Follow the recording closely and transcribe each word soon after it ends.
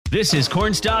This is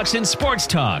Cornstalks and Sports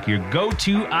Talk, your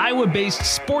go-to Iowa-based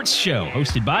sports show,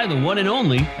 hosted by the one and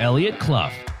only Eliot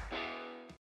Clough.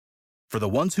 For the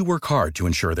ones who work hard to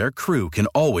ensure their crew can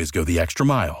always go the extra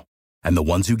mile, and the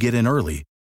ones who get in early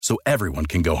so everyone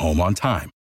can go home on time,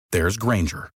 there's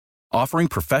Grainger, offering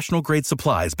professional-grade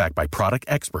supplies backed by product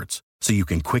experts so you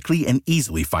can quickly and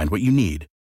easily find what you need.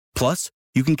 Plus,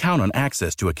 you can count on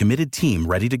access to a committed team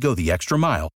ready to go the extra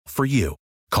mile for you.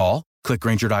 Call, click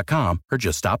Grainger.com, or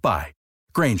just stop by.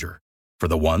 Grainger, for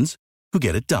the ones who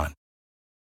get it done.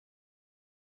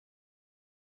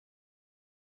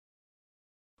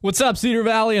 What's up, Cedar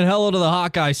Valley, and hello to the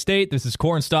Hawkeye State. This is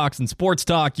Cornstalks and Sports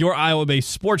Talk, your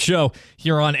Iowa-based sports show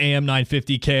here on AM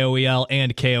 950 KOEL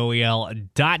and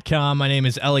KOEL.com. My name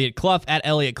is Eliot Clough, at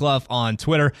Eliot Clough on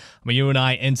Twitter. I'm a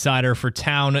UNI insider for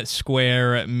Town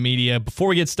Square Media. Before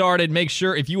we get started, make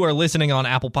sure if you are listening on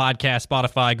Apple Podcasts,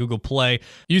 Spotify, Google Play,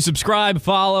 you subscribe,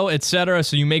 follow, etc.,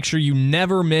 so you make sure you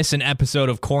never miss an episode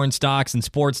of Cornstalks and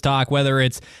Sports Talk, whether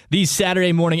it's these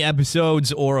Saturday morning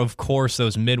episodes or, of course,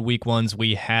 those midweek ones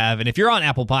we have. And if you're on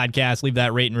Apple Podcasts, leave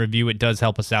that rate and review. It does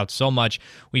help us out so much.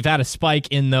 We've had a spike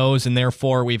in those, and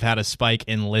therefore we've had a spike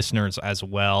in listeners as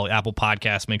well. Apple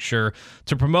Podcasts make sure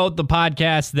to promote the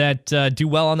podcasts that do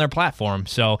well on their platform.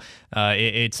 So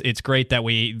it's great that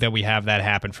we have that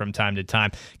happen from time to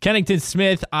time. Kennington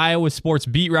Smith, Iowa sports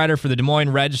beat writer for the Des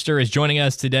Moines Register, is joining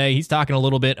us today. He's talking a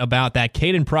little bit about that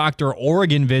Kadyn Proctor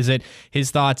Oregon visit,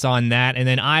 his thoughts on that, and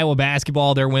then Iowa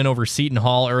basketball, their win over Seton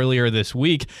Hall earlier this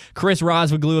week. Chris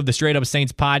Rosvoglou of the Straight Up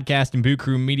Saints podcast and Boot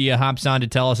Krewe Media hops on to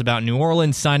tell us about New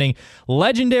Orleans signing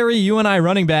legendary UNI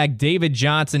running back David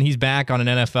Johnson. He's back on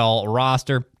an NFL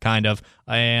roster, kind of.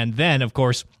 And then, of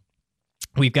course,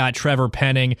 we've got Trevor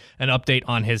Penning, an update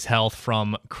on his health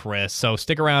from Chris. So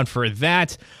stick around for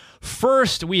that.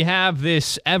 First, we have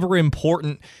this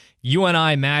ever-important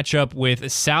UNI matchup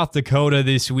with South Dakota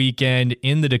this weekend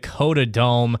in the Dakota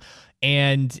Dome.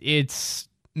 And it's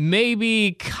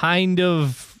maybe kind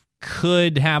of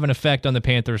could have an effect on the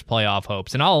Panthers' playoff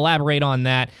hopes. And I'll elaborate on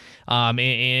that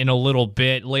in a little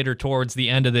bit later towards the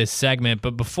end of this segment.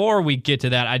 But before we get to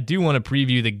that, I do want to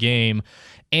preview the game.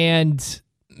 And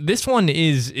this one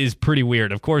is pretty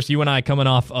weird. Of course, UNI coming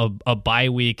off a bye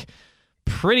week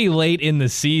pretty late in the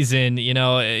season. You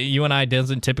know, UNI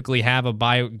doesn't typically have a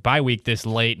bye week this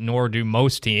late, nor do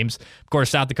most teams. Of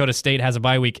course, South Dakota State has a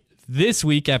bye week this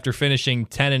week after finishing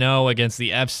 10-0 against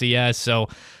the FCS. So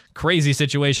crazy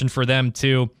situation for them,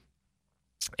 too.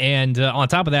 And on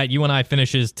top of that, UNI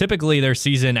finishes typically their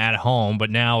season at home, but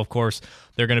now, of course,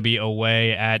 they're going to be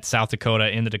away at South Dakota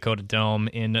in the Dakota Dome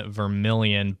in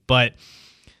Vermillion. But,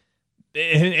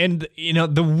 and you know,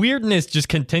 the weirdness just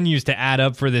continues to add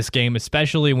up for this game,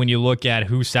 especially when you look at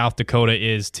who South Dakota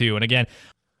is, too. And again,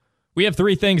 we have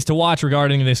three things to watch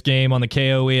regarding this game on the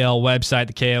KOEL website,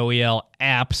 the KOEL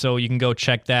app, so you can go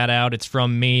check that out. It's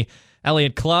from me,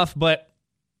 Eliot Clough, but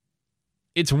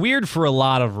it's weird for a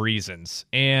lot of reasons.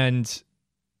 And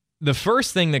the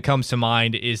first thing that comes to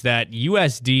mind is that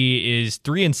USD is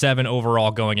 3-7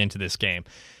 overall going into this game,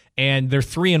 and they're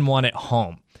 3-1 at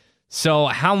home. So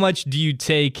how much do you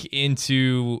take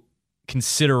into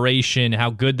consideration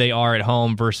how good they are at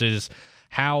home versus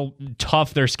how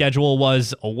tough their schedule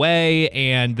was away,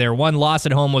 and their one loss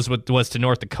at home was to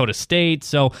North Dakota State.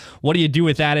 So what do you do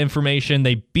with that information?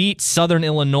 They beat Southern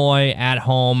Illinois at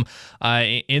home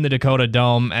in the Dakota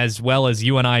Dome, as well as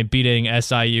UNI beating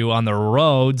SIU on the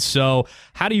road. So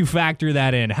how do you factor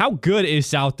that in? How good is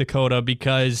South Dakota?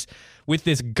 Because with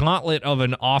this gauntlet of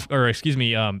an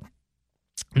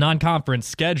non-conference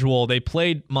schedule, they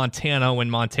played Montana when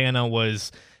Montana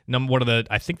was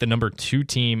the number 2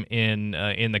 team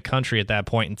in the country at that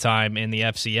point in time in the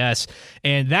FCS,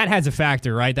 and that has a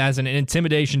factor, right? That has an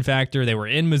intimidation factor. They were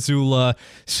in Missoula,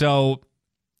 so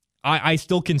I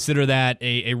still consider that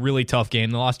a really tough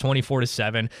game. They lost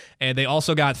 24-7, and they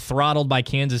also got throttled by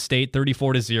Kansas State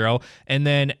 34-0. And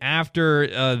then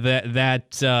after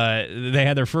they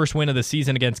had their first win of the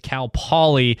season against Cal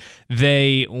Poly,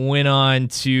 they went on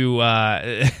to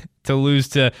lose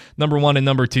to number 1 and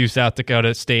number 2 South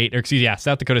Dakota State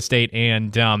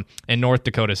and North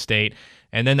Dakota State.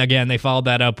 And then again, they followed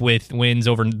that up with wins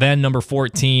over then number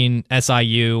 14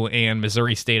 SIU and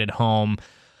Missouri State at home.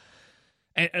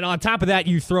 And on top of that,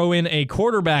 you throw in a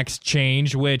quarterback's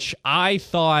change, which I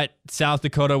thought South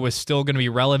Dakota was still going to be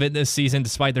relevant this season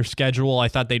despite their schedule. I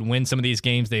thought they'd win some of these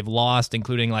games they've lost,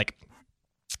 including like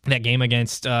that game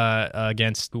against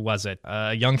who was it?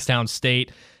 Youngstown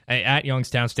State, at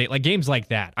Youngstown State. Like games like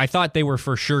that. I thought they were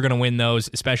for sure going to win those,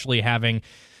 especially having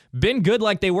been good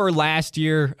like they were last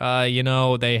year.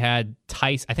 They had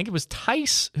Tice. I think it was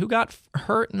Tice who got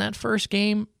hurt in that first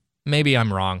game. Maybe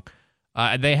I'm wrong.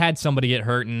 They had somebody get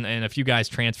hurt and a few guys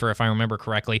transfer, if I remember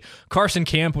correctly. Carson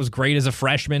Camp was great as a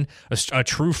freshman, a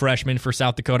true freshman for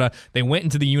South Dakota. They went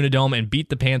into the Unidome and beat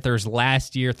the Panthers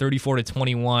last year,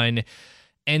 34-21.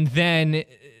 And then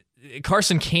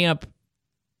Carson Camp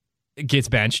gets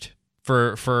benched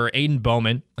for Aiden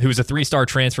Bowman, who was a 3-star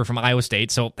transfer from Iowa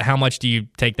State. So how much do you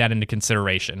take that into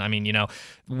consideration? I mean,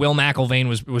 Will McIlvain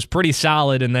was pretty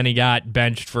solid, and then he got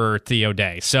benched for Theo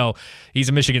Day. So he's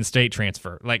a Michigan State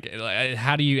transfer. Like,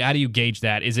 how do you gauge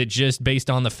that? Is it just based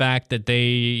on the fact that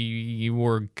they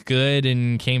were good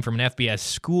and came from an FBS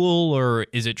school, or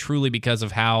is it truly because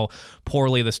of how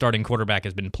poorly the starting quarterback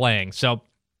has been playing? So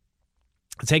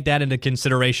take that into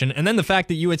consideration. And then the fact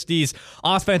that USD's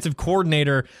offensive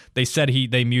coordinator, they said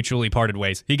they mutually parted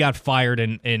ways. He got fired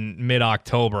in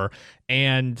mid-October.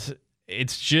 And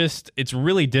it's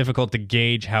really difficult to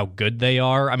gauge how good they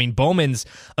are. I mean, Bowman's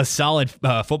a solid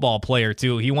football player,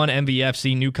 too. He won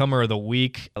MVFC Newcomer of the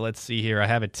Week. Let's see here. I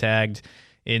have it tagged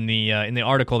in the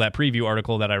article, that preview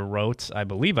article that I wrote. I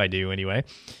believe I do, anyway.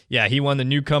 Yeah, he won the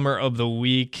Newcomer of the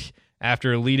Week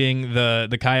after leading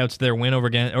the Coyotes to their win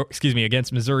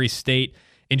against Missouri State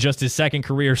in just his second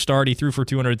career start. He threw for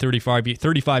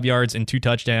 235 yards and 2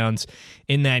 touchdowns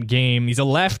in that game. He's a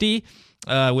lefty,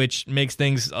 which makes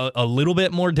things a little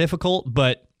bit more difficult,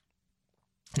 but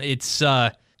it's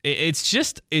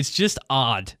just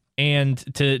odd.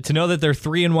 And to know that they're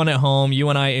 3-1 at home,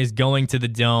 UNI is going to the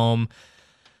Dome.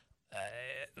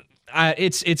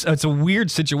 It's a weird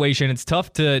situation. It's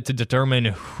tough to determine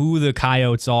who the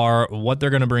Coyotes are, what they're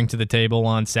going to bring to the table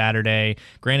on Saturday.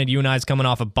 Granted, UNI's coming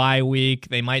off a bye week.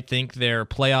 They might think their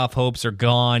playoff hopes are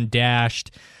gone,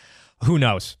 dashed. Who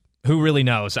knows? Who really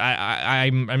knows?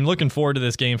 I'm looking forward to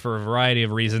this game for a variety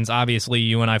of reasons. Obviously,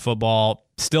 UNI football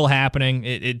still happening.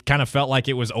 It kind of felt like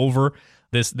it was over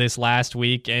this last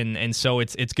week, and so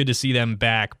it's good to see them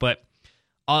back. But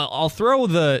I'll throw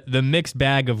the mixed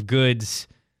bag of goods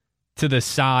to the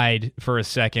side for a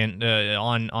second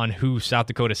on who South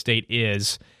Dakota State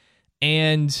is.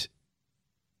 And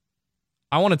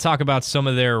I want to talk about some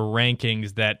of their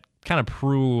rankings that kind of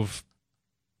prove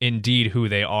indeed who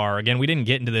they are. Again, we didn't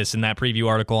get into this in that preview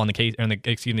article on the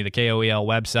KOEL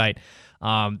website.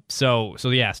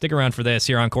 So yeah, stick around for this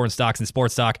here on Cornstalks and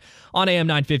Sports Talk on AM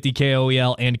 950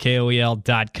 KOEL and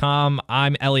KOEL.com.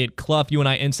 I'm Eliot Clough,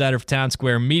 UNI insider for Town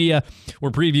Square Media. We're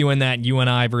previewing that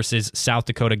UNI versus South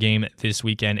Dakota game this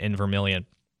weekend in Vermilion.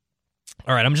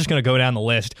 All right, I'm just going to go down the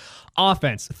list.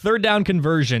 Offense, third down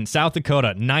conversion, South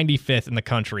Dakota, 95th in the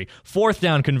country. Fourth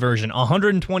down conversion,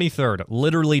 123rd,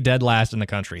 literally dead last in the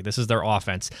country. This is their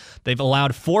offense. They've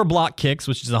allowed 4 block kicks,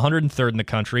 which is 103rd in the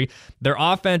country. Their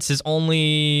offense is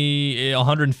only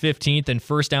 115th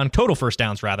in total first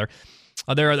downs, rather.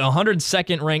 They're the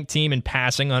 102nd ranked team in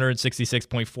passing,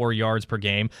 166.4 yards per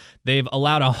game. They've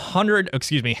allowed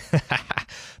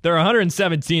they're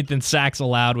 117th in sacks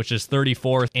allowed, which is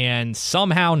 34th, and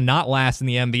somehow not last in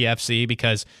the MVFC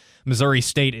because Missouri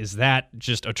State is that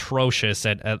just atrocious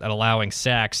at allowing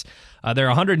sacks. They're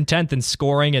 110th in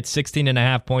scoring at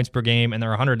 16.5 points per game, and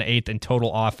they're 108th in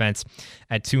total offense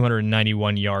at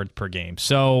 291 yards per game.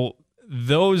 So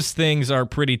those things are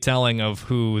pretty telling of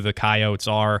who the Coyotes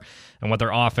are and what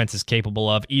their offense is capable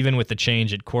of, even with the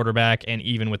change at quarterback and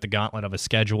even with the gauntlet of a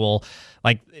schedule.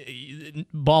 Like,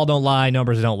 ball don't lie,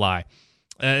 numbers don't lie.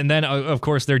 And then, of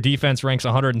course, their defense ranks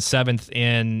 107th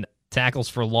in tackles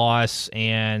for loss,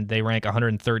 and they rank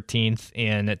 113th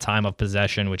in time of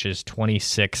possession, which is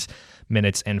 26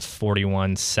 minutes and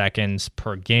 41 seconds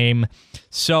per game.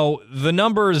 So the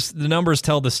numbers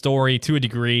tell the story to a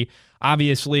degree.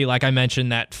 Obviously, like I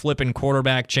mentioned, that flipping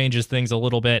quarterback changes things a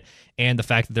little bit, and the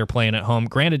fact that they're playing at home.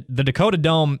 Granted, the Dakota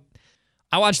Dome,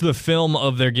 I watched the film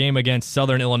of their game against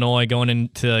Southern Illinois going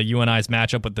into UNI's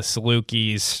matchup with the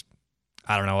Salukis,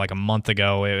 I don't know, like a month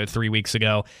ago, 3 weeks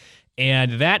ago.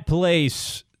 And that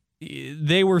place,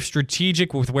 they were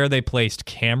strategic with where they placed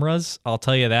cameras. I'll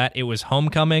tell you that. It was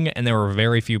homecoming, and there were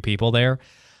very few people there.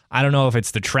 I don't know if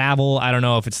it's the travel. I don't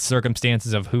know if it's the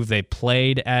circumstances of who they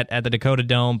played at the Dakota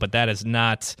Dome, but that is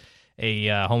not a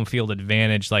home field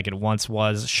advantage like it once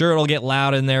was. Sure, it'll get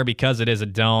loud in there because it is a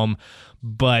dome,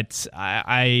 but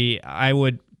I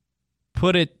would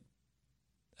put it.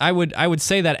 I would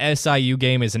say that SIU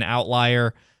game is an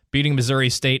outlier. Beating Missouri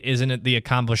State isn't the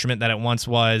accomplishment that it once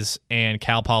was, and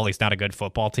Cal Poly's not a good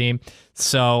football team.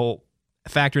 So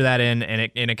factor that in,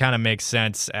 and it kind of makes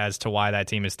sense as to why that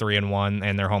team is 3-1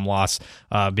 and their home loss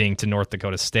being to North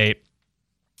Dakota State.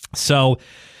 So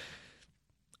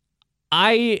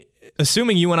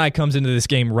assuming UNI comes into this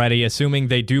game ready, assuming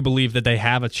they do believe that they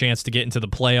have a chance to get into the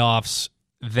playoffs,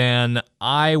 then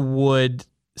I would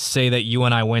say that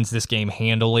UNI wins this game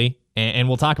handily, and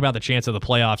we'll talk about the chance of the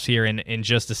playoffs here in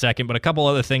just a second, but a couple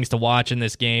other things to watch in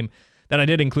this game that I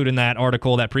did include in that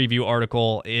article, that preview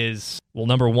article, is, well,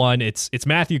 number one, it's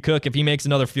Matthew Cook. If he makes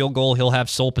another field goal, he'll have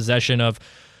sole possession of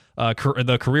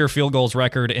the career field goals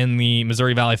record in the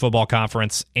Missouri Valley Football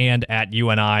Conference and at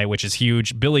UNI, which is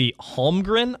huge. Billy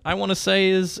Holmgren, I want to say,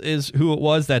 is who it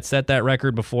was that set that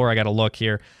record before. I got to look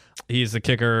here. He's the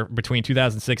kicker between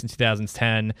 2006 and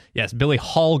 2010. Yes, Billy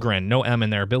Hallgren, no M in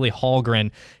there. Billy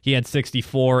Hallgren, he had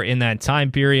 64 in that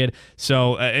time period,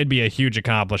 so it'd be a huge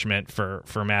accomplishment for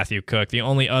Matthew Cook. The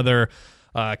only other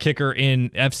kicker in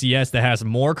FCS that has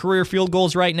more career field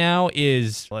goals right now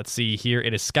is, let's see here,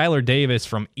 it is Skylar Davis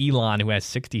from Elon, who has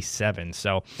 67.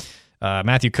 So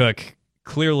Matthew Cook,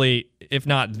 clearly, if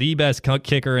not the best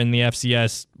kicker in the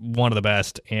FCS, one of the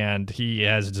best, and he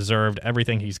has deserved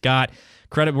everything he's got.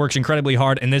 Works incredibly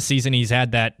hard, and this season he's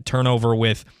had that turnover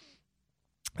with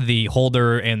the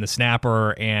holder and the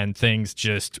snapper, and things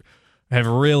just have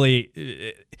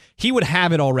really. He would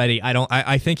have it already.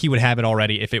 I think he would have it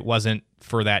already if it wasn't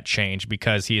for that change,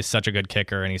 because he is such a good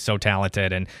kicker and he's so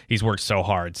talented and he's worked so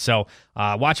hard. So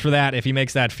watch for that. If he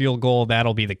makes that field goal,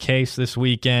 that'll be the case this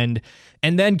weekend.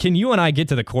 And then can UNI get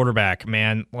to the quarterback,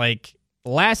 man? Like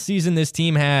last season, this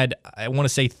team had, I want to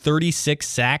say, 36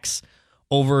 sacks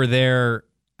over their,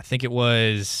 I think it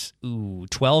was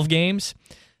 12 games.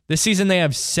 This season they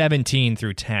have 17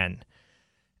 through 10.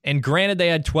 And granted, they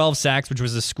had 12 sacks, which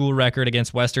was a school record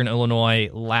against Western Illinois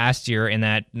last year in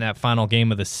that final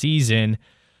game of the season.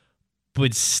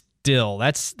 But still,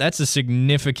 that's a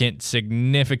significant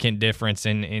difference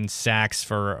in sacks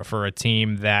for a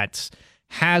team that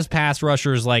has pass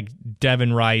rushers like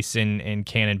Devin Rice and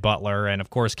Cannon Butler, and of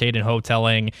course Kadyn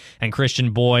Hotelling and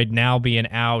Christian Boyd now being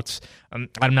out.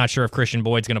 I'm not sure if Christian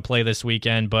Boyd's going to play this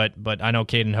weekend, but I know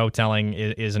Kadyn Hotelling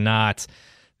is not.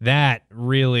 That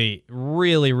really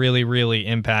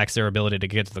impacts their ability to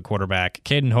get to the quarterback.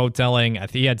 Kadyn Hotelling, I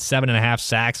think he had 7.5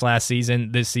 sacks last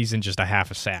season. This season, just a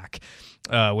half a sack,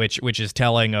 which is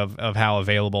telling of how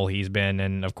available he's been.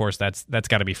 And of course, that's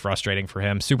got to be frustrating for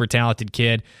him. Super talented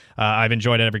kid. I've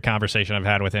enjoyed every conversation I've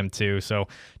had with him too. So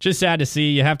just sad to see.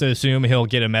 You have to assume he'll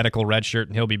get a medical red shirt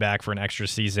and he'll be back for an extra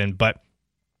season. But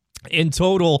in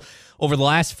total, over the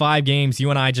last 5 games,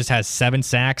 UNI just has 7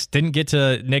 sacks. Didn't get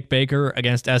to Nick Baker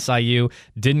against SIU.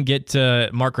 Didn't get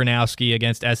to Mark Gronowski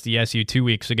against SDSU 2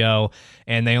 weeks ago.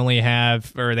 And they had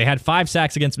 5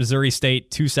 sacks against Missouri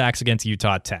State, 2 sacks against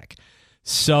Utah Tech.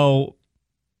 So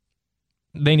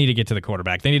they need to get to the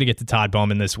quarterback. They need to get to Todd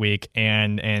Bowman this week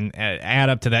and add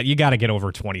up to that. You got to get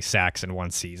over 20 sacks in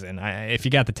one season. If you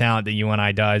got the talent that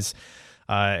UNI does,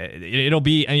 it'll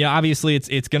be, and obviously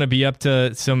it's going to be up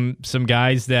to some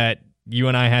guys that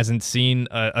UNI hasn't seen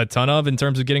a ton of in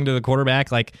terms of getting to the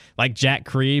quarterback, like Jack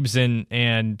Krebs and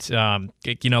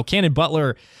Cannon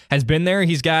Butler has been there.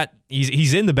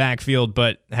 He's in the backfield,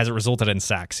 but hasn't resulted in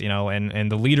sacks,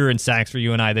 and the leader in sacks for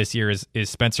UNI this year is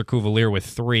Spencer Cuvalier with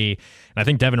 3, and I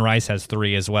think Devin Rice has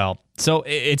 3 as well. So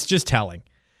it's just telling.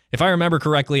 If I remember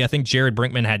correctly, I think Jared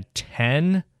Brinkman had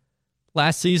 10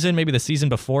 last season, maybe the season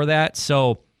before that.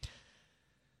 So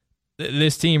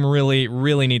this team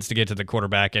really needs to get to the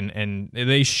quarterback, and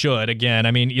they should. Again,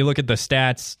 I mean, you look at the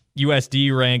stats,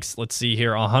 USD ranks, let's see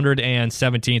here,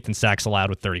 117th in sacks allowed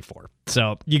with 34.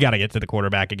 So you got to get to the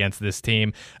quarterback against this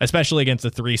team, especially against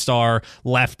a 3-star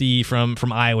lefty from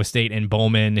Iowa State and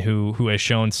Bowman, who has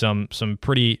shown some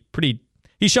pretty,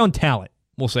 he's shown talent.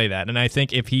 We'll say that. And I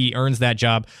think if he earns that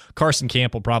job, Carson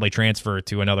Camp will probably transfer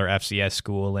to another FCS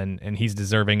school, and he's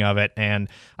deserving of it. And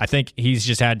I think he's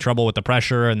just had trouble with the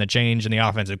pressure and the change in the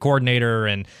offensive coordinator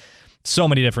and so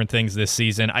many different things this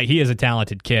season. He is a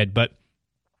talented kid, but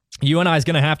UNI is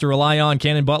going to have to rely on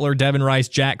Cannon Butler, Devin Rice,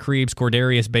 Jack Krebs,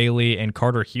 Cordarius Bailey, and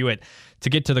Carter Hewitt to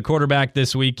get to the quarterback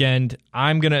this weekend.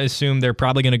 I'm going to assume they're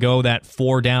probably going to go that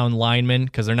 4-down lineman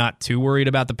because they're not too worried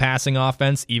about the passing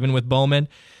offense, even with Bowman.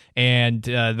 And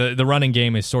the running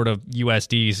game is sort of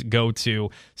USD's go-to.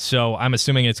 So I'm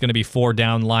assuming it's going to be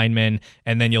 4-down linemen,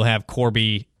 and then you'll have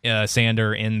Corby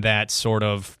Sander in that sort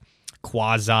of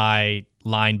quasi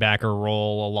linebacker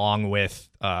role along with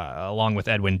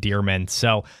Edwin Dearman.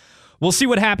 So we'll see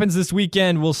what happens this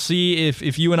weekend. We'll see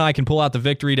if UNI can pull out the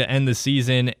victory to end the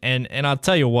season. And I'll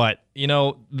tell you what,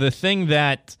 the thing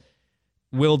that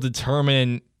will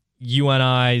determine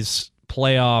UNI's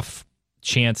playoff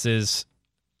chances,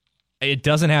 it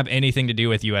doesn't have anything to do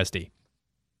with USD.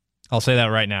 I'll say that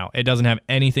right now. It doesn't have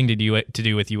anything to do with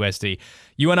USD.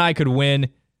 UNI could win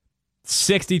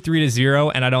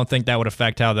 63-0, and I don't think that would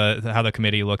affect how the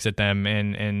committee looks at them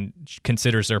and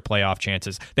considers their playoff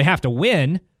chances. They have to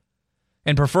win,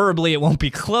 and preferably it won't be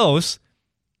close,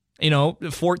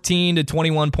 14 to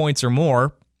 21 points or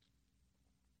more.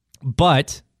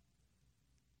 But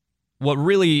what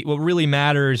really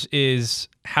matters is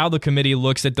how the committee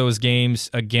looks at those games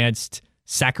against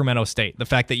Sacramento State. The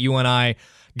fact that UNI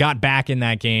got back in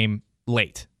that game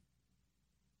late.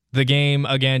 The game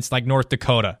against North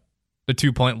Dakota, the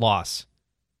 2-point loss.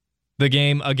 The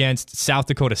game against South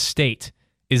Dakota State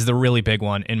is the really big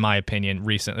one, in my opinion,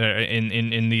 this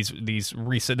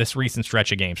recent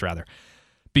stretch of games, rather.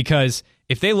 Because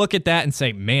if they look at that and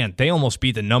say, man, they almost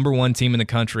beat the number one team in the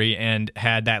country, and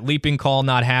had that leaping call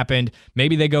not happened,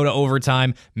 maybe they go to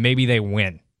overtime, maybe they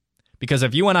win. Because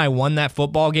if UNI won that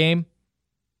football game,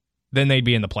 then they'd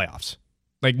be in the playoffs.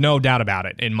 No doubt about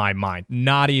it in my mind.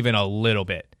 Not even a little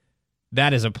bit.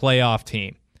 That is a playoff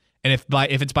team. And if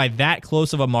it's by that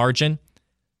close of a margin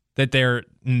that they're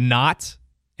not,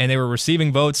 and they were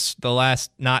receiving votes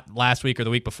not last week or the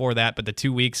week before that, but the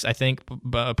 2 weeks, I think,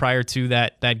 prior to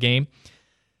that game,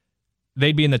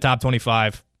 they'd be in the top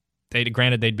 25.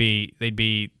 Granted, they'd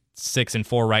be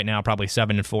 6-4 right now, probably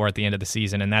 7-4 at the end of the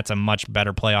season, and that's a much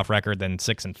better playoff record than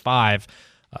 6-5,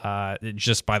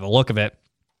 just by the look of it.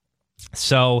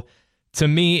 So, to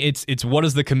me, it's what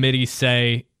does the committee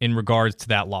say in regards to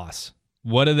that loss?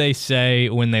 What do they say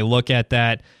when they look at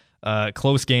that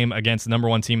close game against the number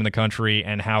one team in the country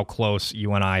and how close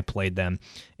UNI played them?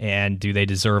 And do they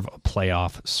deserve a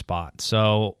playoff spot?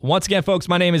 So once again, folks,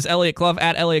 my name is Eliot Clough,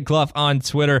 at Eliot Clough on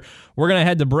Twitter. We're going to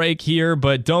head to break here,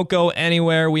 but don't go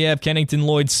anywhere. We have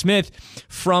Kennington Smith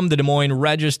from the Des Moines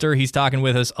Register. He's talking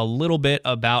with us a little bit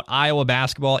about Iowa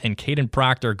basketball and Kadyn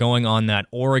Proctor going on that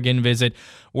Oregon visit.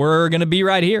 We're going to be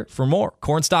right here for more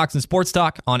Corn Stalks and Sports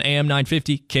Talk on AM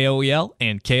 950 KOEL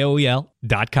and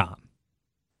KOEL.com.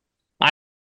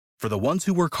 For the ones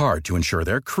who work hard to ensure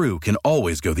their crew can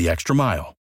always go the extra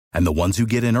mile, and the ones who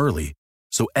get in early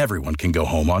so everyone can go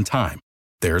home on time,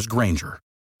 there's Grainger,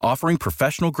 offering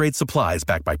professional-grade supplies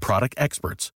backed by product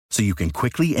experts so you can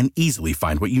quickly and easily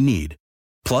find what you need.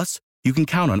 Plus, you can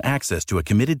count on access to a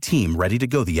committed team ready to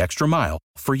go the extra mile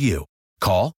for you.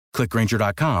 Call, click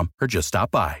Grainger.com, or just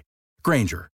stop by.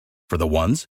 Grainger, for the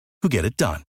ones who get it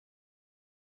done.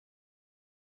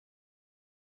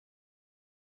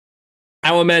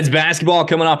 Iowa men's basketball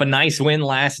coming off a nice win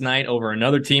last night over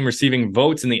another team receiving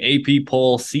votes in the AP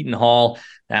poll, Seton Hall.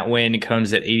 That win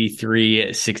comes at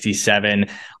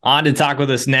 83-67. On to talk with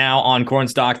us now on Corn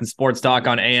Stalks and Sports Talk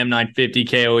on AM 950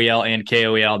 KOEL and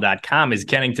KOEL.com is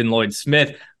Kennington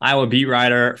Smith, Iowa beat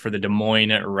writer for the Des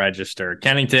Moines Register.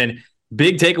 Kennington,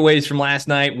 big takeaways from last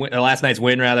night's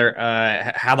win, how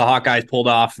the Hawkeyes pulled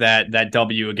off that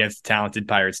W against the talented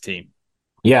Pirates team.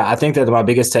 Yeah, I think that my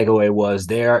biggest takeaway was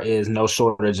there is no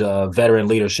shortage of veteran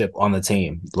leadership on the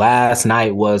team. Last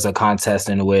night was a contest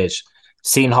in which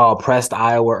Seton Hall pressed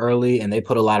Iowa early, and they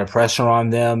put a lot of pressure on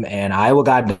them, and Iowa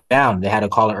got down. They had to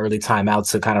call an early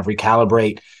timeout to kind of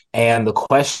recalibrate. And the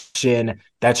question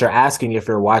that you're asking if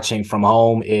you're watching from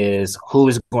home is who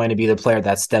is going to be the player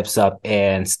that steps up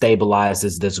and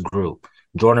stabilizes this group?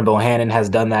 Jordan Bohannon has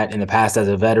done that in the past as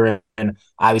a veteran.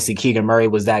 Obviously, Keegan Murray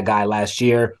was that guy last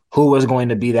year. Who was going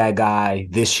to be that guy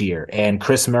this year? And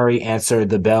Chris Murray answered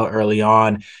the bell early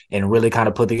on and really kind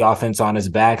of put the offense on his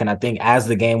back. And I think as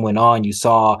the game went on, you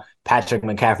saw Patrick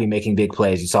McCaffrey making big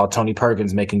plays. You saw Tony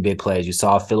Perkins making big plays. You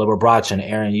saw Philip Abrachan,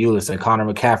 Aaron Eulis, and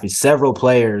Connor McCaffrey. Several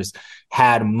players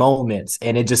had moments,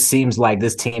 and it just seems like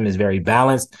this team is very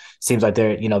balanced. Seems like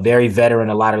they're, very veteran,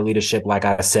 a lot of leadership, like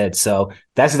I said. So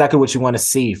that's exactly what you want to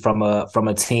see from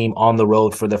a team on the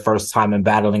road for the first time and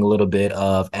battling a little bit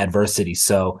of adversity.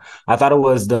 So I thought it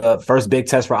was the first big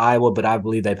test for Iowa, but I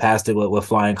believe they passed it with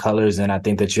flying colors. And I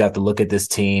think that you have to look at this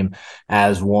team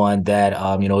as one that,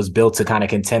 is built to kind of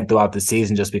contend throughout the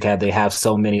season just because they have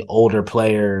so many older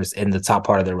players in the top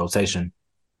part of their rotation.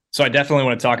 So I definitely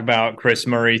want to talk about Chris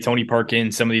Murray, Tony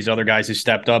Perkins, some of these other guys who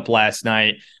stepped up last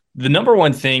night. The number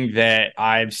one thing that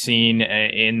I've seen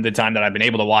in the time that I've been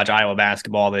able to watch Iowa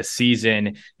basketball this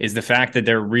season is the fact that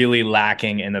they're really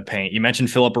lacking in the paint. You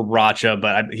mentioned Philip Abrachan,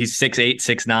 but he's 6'8",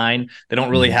 6'9". They don't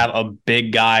really have a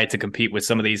big guy to compete with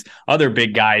some of these other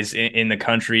big guys in the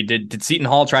country. Did Seton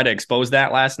Hall try to expose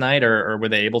that last night, or were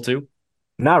they able to?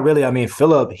 Not really. I mean,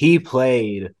 Philip,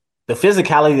 the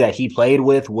physicality that he played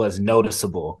with was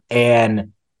noticeable.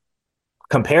 And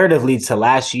comparatively to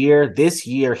last year, this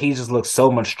year, he just looks so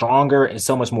much stronger and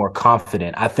so much more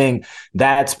confident. I think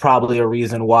that's probably a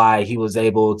reason why he was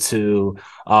able to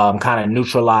kind of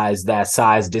neutralize that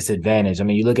size disadvantage. I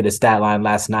mean, you look at his stat line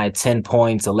last night, 10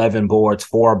 points, 11 boards,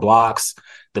 4 blocks.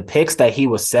 The picks that he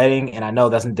was setting, and I know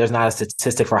there's not a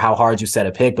statistic for how hard you set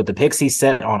a pick, but the picks he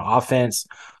set on offense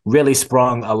really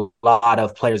sprung a lot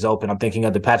of players open. I'm thinking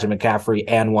of the Patrick McCaffrey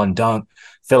and one dunk.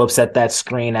 Phillips set that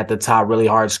screen at the top, really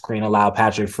hard screen, allowed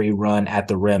Patrick free run at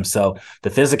the rim. So the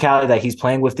physicality that he's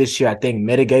playing with this year, I think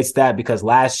mitigates that, because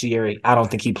last year, I don't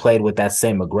think he played with that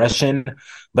same aggression.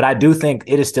 But I do think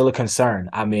it is still a concern.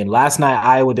 I mean, last night,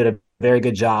 Iowa did a very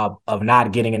good job of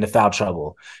not getting into foul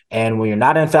trouble. And when you're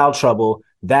not in foul trouble,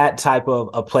 that type of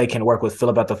a play can work with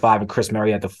Phillip at the 5 and Chris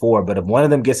Murray at the 4. But if one of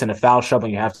them gets into foul trouble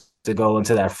and you have to go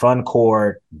into that front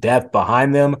court depth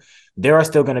behind them, there are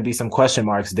still going to be some question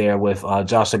marks there with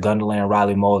Josh Gundelin and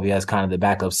Riley Mulvey as kind of the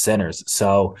backup centers.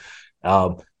 So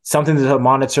something to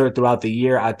monitor throughout the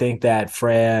year. I think that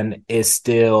Fran is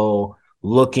still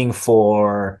looking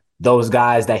for those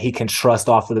guys that he can trust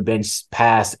off of the bench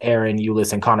past Aaron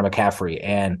Eulis and Connor McCaffrey.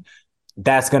 And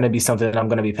that's going to be something that I'm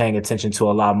going to be paying attention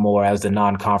to a lot more as the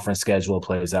non-conference schedule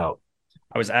plays out.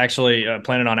 I was actually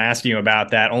planning on asking you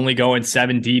about that. Only going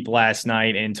 7 deep last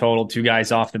night in total, 2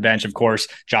 guys off the bench. Of course,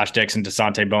 Josh Dix and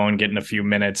Desante Bowen getting a few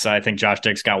minutes. I think Josh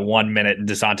Dix got 1 minute and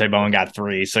Desante Bowen got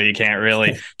 3. So you can't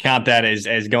really count that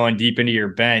as going deep into your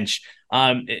bench.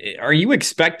 Are you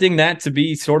expecting that to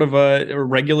be sort of a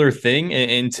regular thing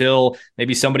until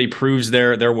maybe somebody proves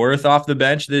their worth off the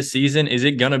bench this season? Is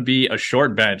it going to be a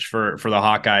short bench for the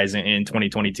Hawkeyes in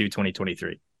 2022,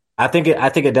 2023? I think it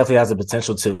definitely has the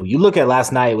potential to. You look at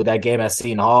last night with that game at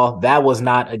Seton Hall, that was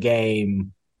not a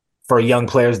game for young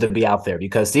players to be out there,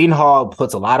 because Seton Hall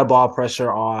puts a lot of ball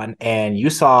pressure on, and you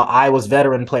saw Iowa's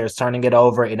veteran players turning it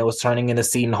over, and it was turning into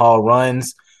Seton Hall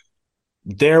runs.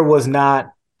 There was not,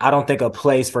 I don't think, a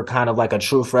place for kind of like a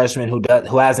true freshman who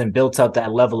hasn't built up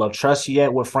that level of trust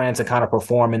yet with Fran to kind of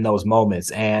perform in those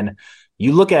moments. And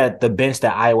you look at the bench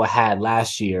that Iowa had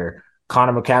last year,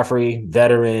 Connor McCaffrey,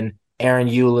 veteran, Aaron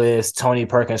Eulis, Tony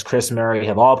Perkins, Chris Murray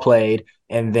have all played.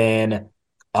 And then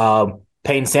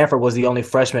Peyton Sanford was the only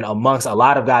freshman amongst a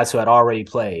lot of guys who had already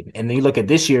played. And then you look at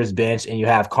this year's bench and you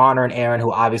have Connor and Aaron,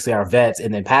 who obviously are vets.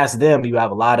 And then past them, you have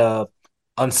a lot of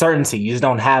uncertainty. You just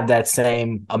don't have that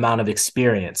same amount of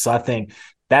experience. So I think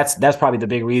that's probably the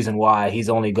big reason why he's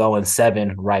only going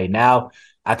 7 right now.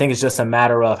 I think it's just a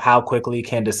matter of how quickly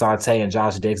can Desante and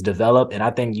Josh Dix develop. And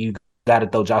I think you got to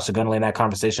throw Josh Gundelin in that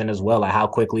conversation as well. Like, how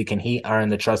quickly can he earn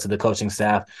the trust of the coaching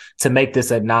staff to make this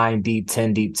a 9 deep,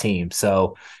 10 deep team?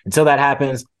 So until that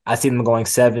happens, I see them going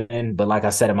 7. But like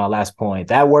I said in my last point,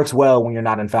 that works well when you're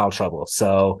not in foul trouble.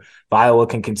 So if Iowa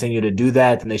can continue to do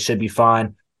that, then they should be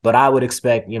fine. But I would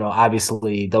expect,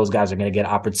 obviously those guys are going to get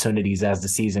opportunities as the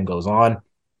season goes on.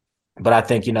 But I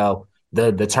think,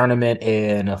 the tournament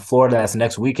in Florida, that's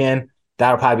next weekend,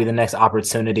 that'll probably be the next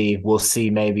opportunity. We'll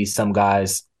see maybe some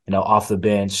guys, off the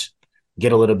bench,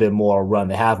 get a little bit more run.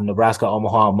 They have Nebraska,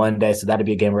 Omaha on Monday, so that'll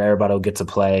be a game where everybody will get to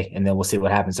play, and then we'll see what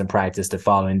happens in practice the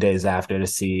following days after to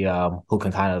see who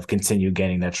can kind of continue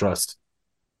gaining their trust.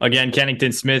 Again,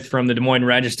 Kennington Smith from the Des Moines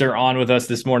Register on with us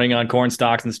this morning on Corn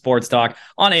Stalks and Sports Talk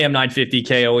on AM 950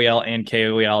 KOEL and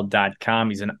KOEL.com.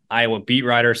 He's an Iowa beat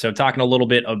writer, so talking a little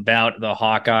bit about the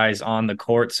Hawkeyes on the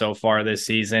court so far this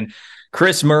season.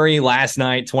 Chris Murray last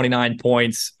night, 29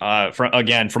 points.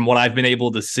 From what I've been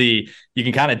able to see, you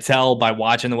can kind of tell by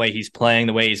watching the way he's playing,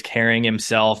 the way he's carrying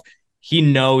himself. He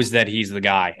knows that he's the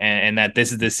guy, and that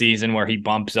this is the season where he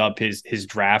bumps up his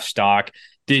draft stock.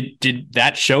 Did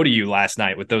that show to you last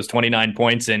night with those 29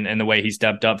 points and the way he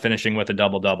stepped up, finishing with a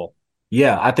double-double?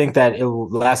 Yeah, I think that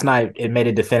last night it made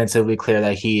it definitively clear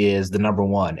that he is the number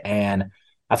one. And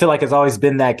I feel like it's always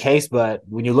been that case, but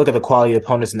when you look at the quality of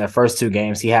opponents in their first 2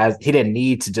 games, he didn't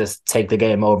need to just take the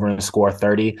game over and score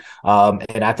 30.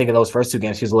 And I think in those first 2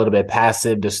 games, he was a little bit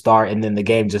passive to start, and then the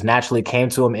game just naturally came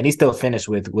to him, and he still finished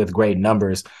with great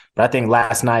numbers. But I think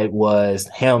last night was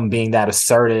him being that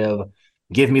assertive,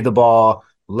 give me the ball,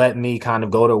 let me kind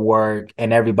of go to work,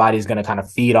 and everybody's going to kind of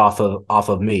feed off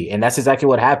of me. And that's exactly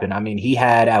what happened. I mean, he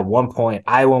had at one point,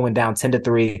 Iowa went down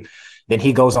 10-3, then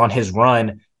he goes on his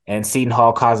run, and Seton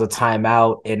Hall calls a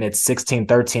timeout, and it's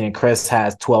 16-13, and Chris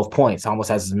has 12 points,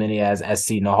 almost as many as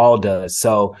Seton Hall does.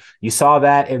 So you saw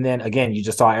that, and then, again, you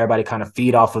just saw everybody kind of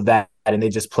feed off of that, and they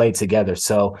just played together.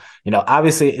 So,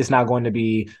 obviously it's not going to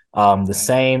be the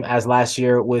same as last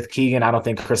year with Keegan. I don't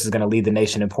think Chris is going to lead the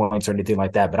nation in points or anything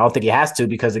like that, but I don't think he has to,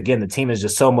 because, again, the team is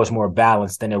just so much more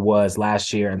balanced than it was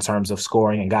last year in terms of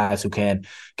scoring and guys who can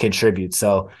contribute.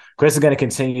 So Chris is going to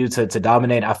continue to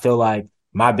dominate. I feel like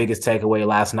my biggest takeaway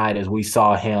last night is we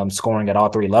saw him scoring at all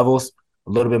 3 levels,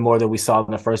 a little bit more than we saw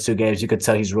in the first 2 games. You could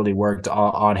tell he's really worked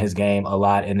on his game a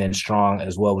lot, and then strong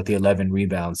as well with the 11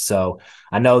 rebounds. So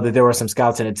I know that there were some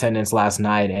scouts in attendance last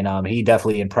night, and he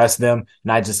definitely impressed them,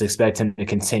 and I just expect him to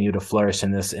continue to flourish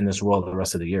in this role the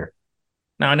rest of the year.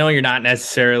 Now, I know you're not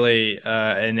necessarily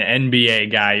an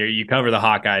NBA guy. You cover the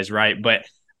Hawkeyes, right? But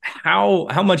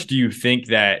how much do you think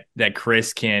that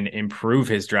Chris can improve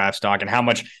his draft stock, and how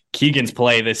much Keegan's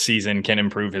play this season can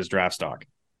improve his draft stock?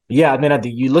 Yeah, I mean, I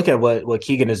think you look at what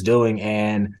Keegan is doing,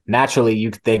 and naturally you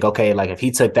think, okay, like if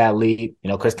he took that leap,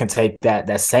 Chris can take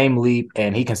that same leap,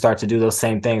 and he can start to do those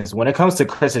same things. When it comes to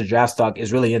Chris's draft stock,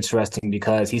 is really interesting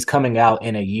because he's coming out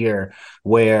in a year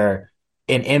where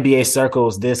in NBA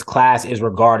circles, this class is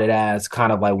regarded as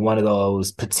kind of like one of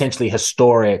those potentially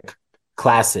historic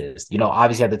classes.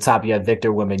 Obviously at the top, you have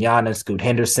Victor Wembanyama, Scoot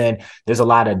Henderson. There's a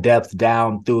lot of depth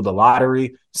down through the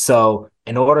lottery. So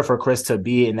in order for Chris to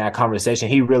be in that conversation,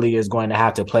 he really is going to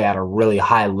have to play at a really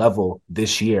high level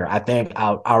this year. I think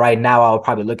right now I'll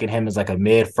probably look at him as like a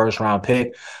mid first round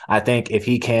pick. I think if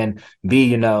he can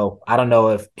be, I don't know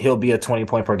if he'll be a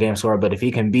 20-point per game scorer, but if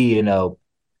he can be,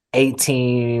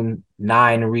 18,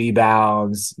 9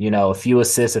 rebounds, a few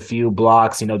assists, a few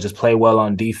blocks, just play well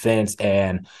on defense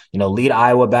and, lead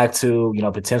Iowa back to,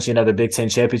 potentially another Big Ten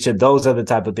championship. Those are the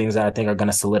type of things that I think are going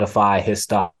to solidify his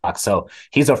stock. So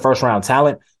he's a first round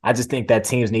talent. I just think that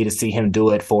teams need to see him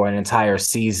do it for an entire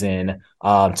season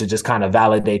to just kind of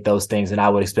validate those things. And I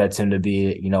would expect him to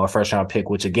be, a first round pick,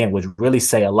 which again would really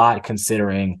say a lot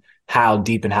considering how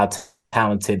deep and how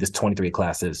talented this 23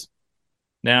 class is.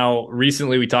 Now,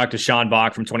 recently we talked to Sean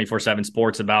Bach from 24/7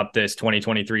 Sports about this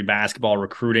 2023 basketball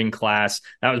recruiting class.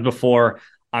 That was before,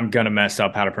 I'm going to mess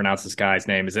up how to pronounce this guy's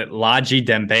name. Is it Ladji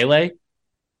Dembele?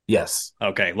 Yes.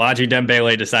 Okay. Ladji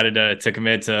Dembele decided to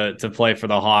commit to play for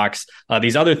the Hawks.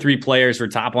 These other three players were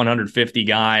top 150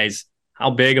 guys. How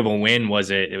big of a win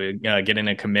was it getting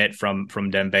a commit from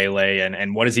Dembele,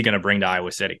 and what is he going to bring to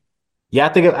Iowa City? Yeah, I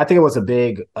think it was a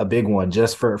big one,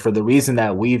 just for the reason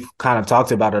that we've kind of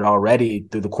talked about it already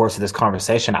through the course of this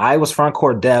conversation. Iowa's front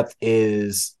court depth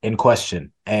is in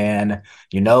question. And,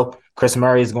 Chris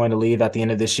Murray is going to leave at the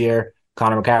end of this year.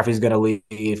 Connor McCaffrey is going to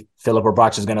leave. Philip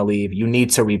Obracha is going to leave. You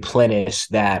need to replenish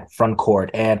that front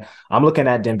court. And I'm looking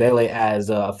at Dembele as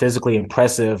a physically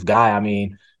impressive guy. I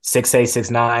mean, 6'8",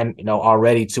 6'9",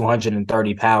 already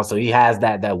 230 pounds. So he has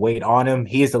that weight on him.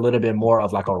 He is a little bit more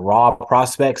of like a raw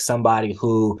prospect, somebody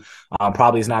who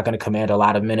probably is not going to command a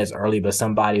lot of minutes early, but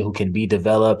somebody who can be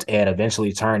developed and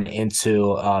eventually turn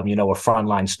into, a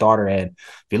frontline starter. And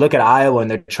if you look at Iowa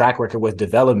and their track record with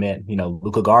development,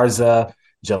 Luka Garza,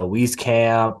 Joe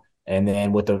Wieskamp, and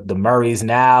then with the Murrays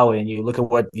now, and you look at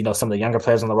what, some of the younger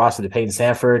players on the roster, the Peyton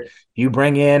Sanford, you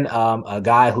bring in a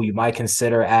guy who you might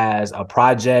consider as a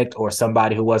project or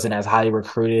somebody who wasn't as highly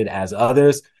recruited as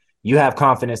others, you have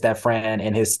confidence that Fran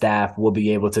and his staff will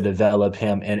be able to develop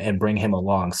him and bring him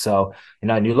along. So,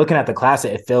 and you're looking at the class,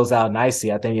 it fills out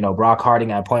nicely. I think, Brock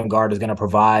Harding at point guard is going to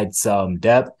provide some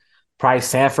depth. Price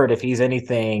Sanford, if he's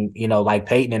anything, like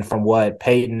Peyton, and from what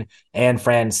Peyton and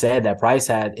Fran said, that Price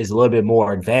is a little bit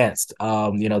more advanced,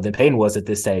 than Peyton was at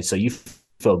this stage. So you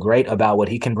feel great about what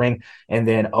he can bring. And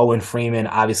then Owen Freeman,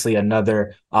 obviously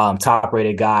another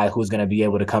top-rated guy who's going to be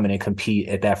able to come in and compete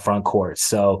at that front court.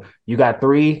 So you got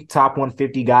 3 top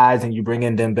 150 guys, and you bring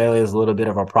in Dembele as a little bit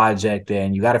of a project,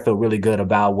 and you got to feel really good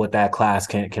about what that class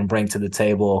can bring to the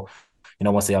table,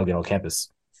 once they all get on campus.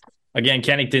 Again,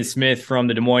 Kennington Smith from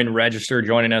the Des Moines Register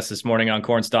joining us this morning on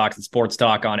Corn Stalks and Sports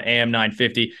Talk on AM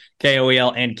 950,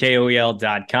 KOEL, and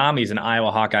KOEL.com. He's an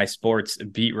Iowa Hawkeye sports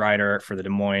beat writer for the Des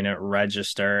Moines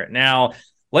Register. Now,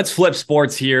 let's flip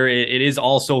sports here. It is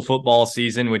also football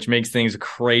season, which makes things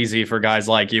crazy for guys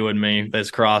like you and me,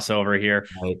 this crossover here.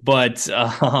 Right.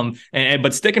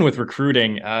 But sticking with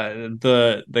recruiting,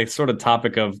 the sort of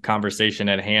topic of conversation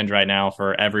at hand right now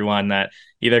for everyone that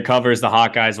either covers the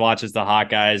Hawkeyes, watches the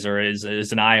Hawkeyes, or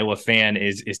is an Iowa fan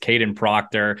is Kadyn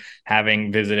Proctor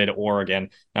having visited Oregon.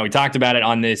 Now, we talked about it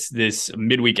on this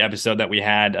midweek episode that we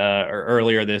had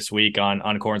earlier this week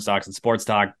on Corn Stalks and Sports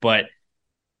Talk, but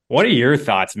what are your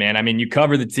thoughts, man? I mean, you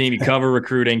cover the team, you cover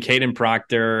recruiting. Kadyn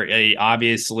Proctor,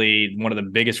 obviously one of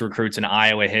the biggest recruits in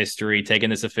Iowa history, taking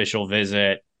this official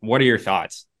visit. What are your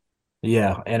thoughts?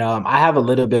 Yeah, and I have a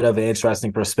little bit of an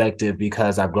interesting perspective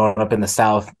because I've grown up in the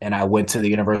South and I went to the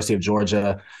University of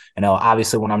Georgia.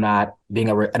 Obviously, when I'm not being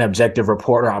an objective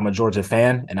reporter, I'm a Georgia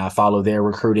fan and I follow their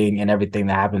recruiting and everything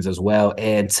that happens as well.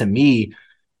 And to me,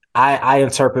 I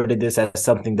interpreted this as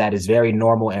something that is very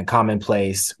normal and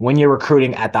commonplace when you're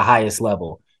recruiting at the highest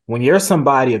level. When you're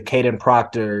somebody of Kadyn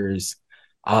Proctor's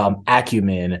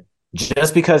acumen,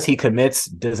 just because he commits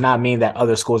does not mean that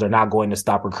other schools are not going to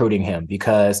stop recruiting him,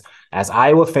 because as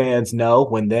Iowa fans know,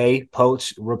 when they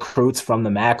poach recruits from the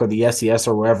MAC or the SES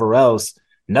or wherever else,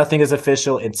 nothing is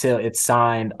official until it's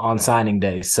signed on signing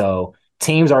day. So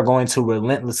teams are going to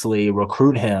relentlessly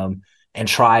recruit him and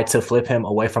try to flip him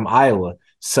away from Iowa.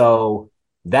 So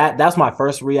that's my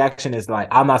first reaction is like,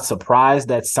 I'm not surprised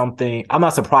that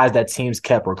teams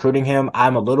kept recruiting him.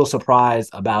 I'm a little surprised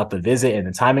about the visit and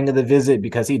the timing of the visit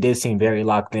because he did seem very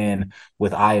locked in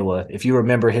with Iowa. If you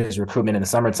remember his recruitment in the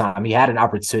summertime, he had an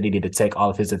opportunity to take all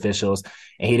of his officials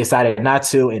and he decided not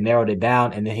to and narrowed it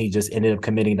down. And then he just ended up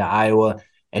committing to Iowa.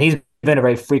 And he's been a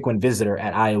very frequent visitor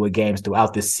at Iowa games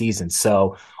throughout this season.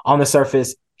 So on the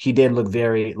surface, he did look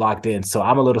very locked in. So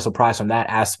I'm a little surprised from that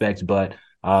aspect, but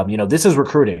this is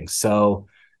recruiting. So,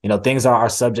 things are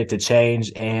subject to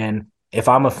change. And if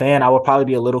I'm a fan, I would probably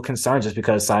be a little concerned just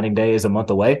because signing day is a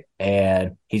month away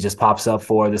and he just pops up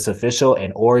for this official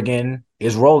and Oregon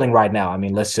is rolling right now. I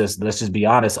mean, let's just be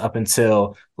honest. Up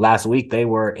until last week, they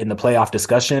were in the playoff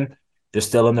discussion. They're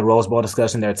still in the Rose Bowl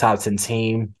discussion. They're a top 10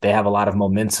 team. They have a lot of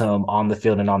momentum on the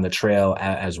field and on the trail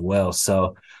as well.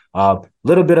 So,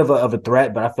 little bit of a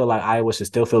threat, but I feel like Iowa should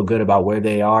still feel good about where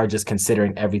they are, just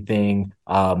considering everything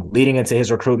leading into his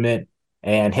recruitment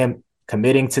and him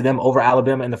committing to them over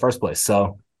Alabama in the first place.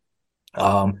 So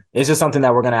it's just something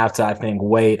that we're going to have to, I think,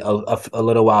 wait a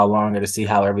little while longer to see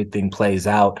how everything plays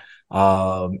out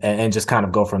and just kind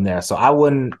of go from there. So I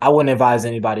wouldn't advise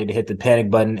anybody to hit the panic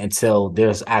button until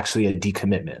there's actually a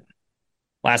decommitment.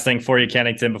 Last thing for you,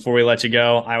 Kennington, before we let you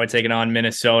go, Iowa taking on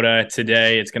Minnesota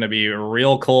today. It's going to be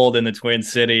real cold in the Twin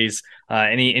Cities.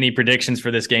 Any predictions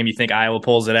for this game? You think Iowa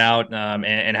pulls it out?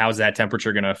 And how's that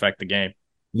temperature going to affect the game?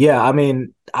 Yeah, I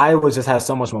mean, Iowa just has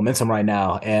so much momentum right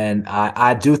now, and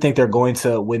I do think they're going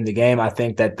to win the game. I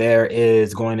think that there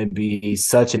is going to be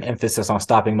such an emphasis on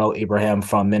stopping Mo Ibrahim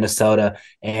from Minnesota,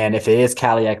 and if it is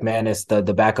Kaliak Manis, the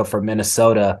backup for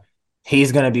Minnesota,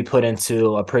 he's going to be put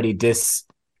into a pretty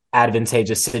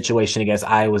disadvantageous situation against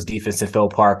Iowa's defense and Phil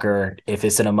Parker if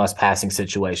it's in a must-passing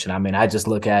situation. I mean, I just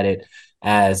look at it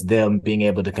as them being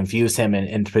able to confuse him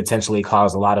and potentially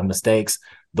cause a lot of mistakes.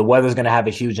 The weather's going to have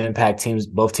a huge impact.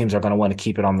 Both teams are going to want to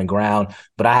keep it on the ground,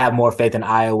 but I have more faith in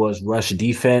Iowa's rush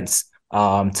defense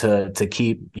to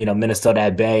keep Minnesota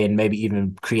at bay and maybe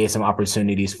even create some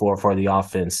opportunities for the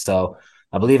offense. So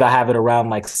I believe I have it around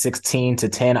like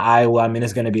 16-10 Iowa. I mean,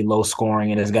 it's going to be low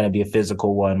scoring and it's going to be a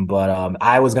physical one, but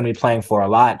Iowa's going to be playing for a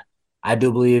lot. I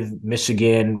do believe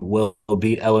Michigan will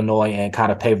beat Illinois and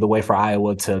kind of pave the way for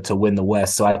Iowa to win the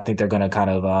West. So I think they're going to kind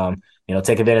of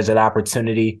take advantage of the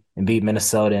opportunity and beat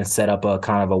Minnesota and set up a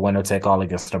kind of a winner-take-all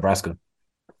against Nebraska.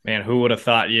 Man, who would have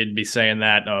thought you'd be saying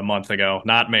that a month ago?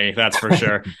 Not me, that's for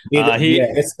sure.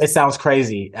 It sounds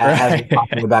crazy as we're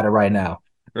talking about it right now.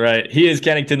 Right. He is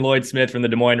Kennington Lloyd Smith from the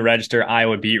Des Moines Register,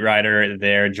 Iowa beat writer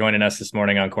there, joining us this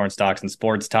morning on Corn Stalks and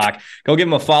Sports Talk. Go give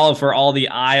him a follow for all the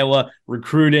Iowa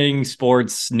recruiting,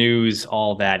 sports news,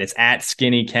 all that. It's at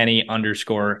 @SkinnyKenny_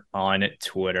 on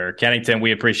Twitter. Kennington,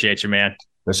 we appreciate you, man.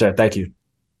 For sure. Thank you.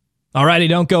 Alrighty,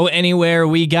 don't go anywhere.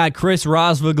 We got Chris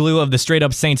Rosvoglou of the Straight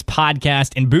Up Saints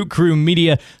podcast and Boot Krewe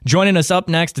Media joining us up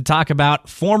next to talk about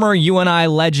former UNI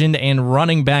legend and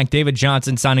running back David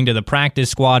Johnson signing to the practice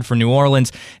squad for New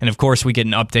Orleans. And of course, we get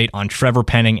an update on Trevor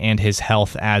Penning and his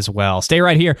health as well. Stay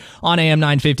right here on AM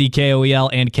 950 KOEL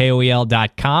and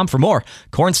KOEL.com for more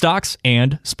Corn Stalks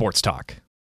and Sports Talk.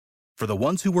 For the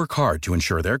ones who work hard to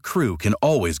ensure their crew can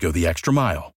always go the extra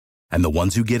mile, and the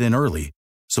ones who get in early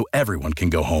so everyone can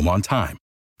go home on time,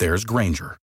 there's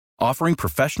Grainger, offering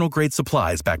professional-grade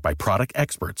supplies backed by product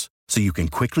experts so you can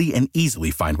quickly and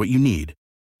easily find what you need.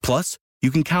 Plus, you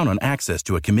can count on access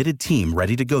to a committed team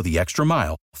ready to go the extra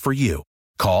mile for you.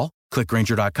 Call, click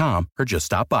Grainger.com, or just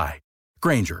stop by.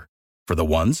 Grainger, for the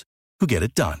ones who get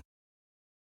it done.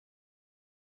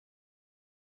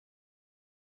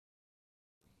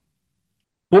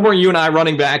 Former UNI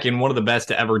running back and one of the best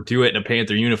to ever do it in a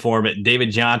Panther uniform,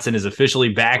 David Johnson is officially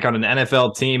back on an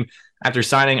NFL team after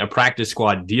signing a practice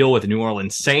squad deal with the New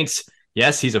Orleans Saints.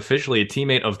 Yes, he's officially a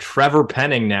teammate of Trevor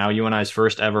Penning now, UNI's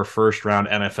first ever first-round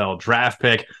NFL draft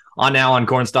pick. On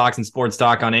Corn Stalks and Sports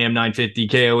Talk on AM 950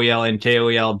 KOEL and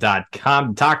KOEL.com.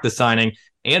 To talk the signing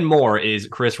and more is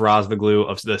Chris Rosvoglou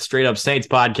of the Straight Up Saints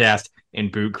podcast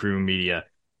and Boot Krewe Media.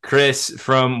 Chris,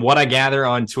 from what I gather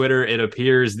on Twitter, it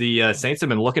appears the Saints have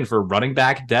been looking for running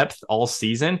back depth all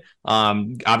season.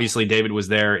 Obviously, David was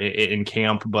there in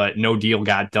camp, but no deal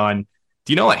got done.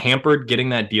 Do you know what hampered getting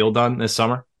that deal done this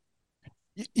summer?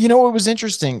 It was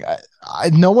interesting.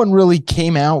 No one really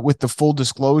came out with the full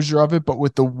disclosure of it, but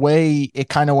with the way it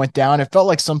kind of went down, it felt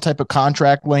like some type of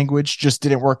contract language just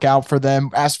didn't work out for them.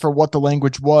 As for what the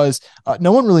language was,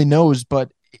 no one really knows,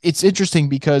 but it's interesting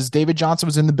because David Johnson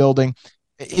was in the building.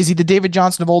 Is he the David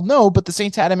Johnson of old? No, but the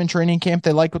Saints had him in training camp.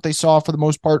 They liked what they saw for the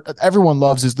most part. Everyone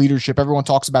loves his leadership. Everyone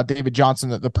talks about David Johnson,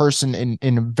 the person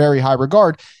in very high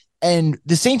regard. And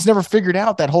the Saints never figured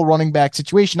out that whole running back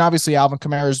situation. Obviously, Alvin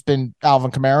Kamara has been Alvin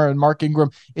Kamara, and Mark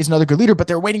Ingram is another good leader, but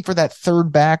they're waiting for that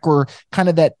third back or kind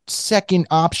of that second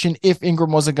option if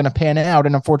Ingram wasn't going to pan out.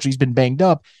 And unfortunately, he's been banged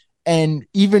up. And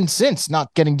even since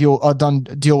not getting done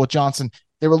deal with Johnson,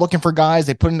 they were looking for guys.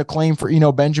 They put in a claim for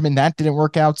Benjamin. That didn't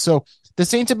work out. So the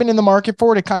Saints have been in the market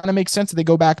for it. It kind of makes sense that they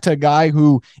go back to a guy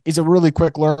who is a really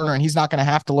quick learner, and he's not going to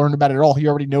have to learn about it at all. He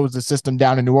already knows the system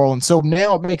down in New Orleans. So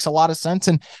now it makes a lot of sense.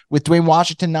 And with Dwayne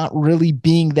Washington not really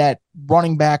being that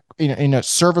running back in a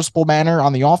serviceable manner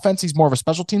on the offense, he's more of a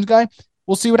special teams guy.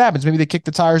 We'll see what happens. Maybe they kick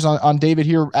the tires on David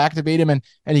here, activate him, and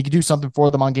he can do something for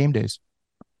them on game days.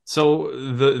 So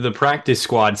the practice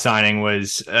squad signing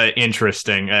was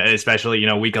interesting, especially,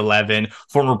 week 11,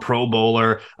 former Pro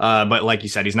Bowler. But like you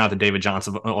said, he's not the David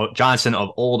Johnson of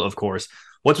old, of course.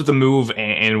 What's with the move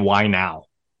and why now?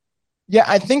 Yeah,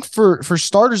 I think for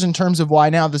starters, in terms of why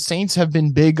now, the Saints have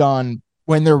been big on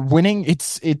when they're winning. And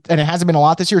it hasn't been a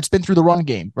lot this year. It's been through the run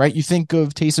game, right? You think of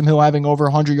Taysom Hill having over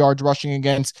 100 yards rushing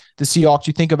against the Seahawks.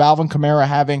 You think of Alvin Kamara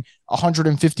having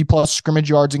 150 plus scrimmage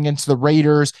yards against the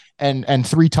Raiders and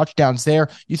 3 touchdowns there.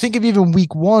 You think of even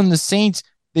week 1, the Saints,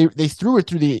 they threw it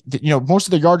through the most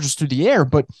of their yards was through the air,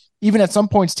 but even at some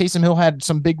points, Taysom Hill had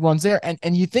some big runs there.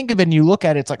 And you think of it and you look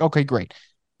at it, it's like, okay, great.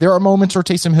 There are moments where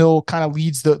Taysom Hill kind of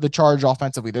leads the charge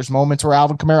offensively. There's moments where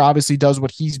Alvin Kamara obviously does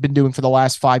what he's been doing for the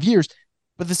last 5 years.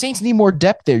 But the Saints need more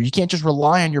depth there. You can't just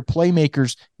rely on your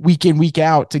playmakers week in, week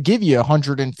out to give you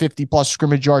 150 plus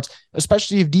scrimmage yards,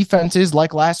 especially if defenses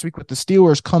like last week with the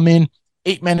Steelers come in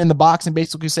 8 men in the box and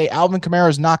basically say, Alvin Kamara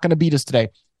is not going to beat us today.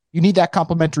 You need that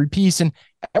complementary piece. And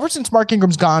ever since Mark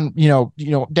Ingram's gone,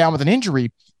 down with an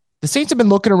injury, the Saints have been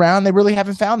looking around. They really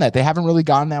haven't found that. They haven't really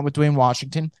gotten that with Dwayne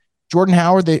Washington. Jordan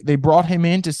Howard, they brought him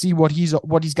in to see what he's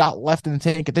got left in the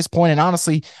tank at this point. And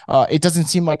honestly, it doesn't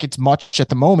seem like it's much at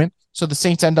the moment. So the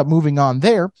Saints end up moving on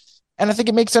there. And I think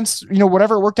it makes sense,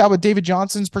 whatever worked out with David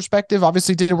Johnson's perspective,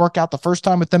 obviously didn't work out the first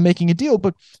time with them making a deal.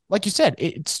 But like you said,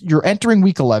 you're entering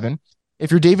week 11.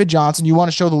 If you're David Johnson, you want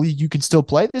to show the league you can still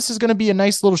play. This is going to be a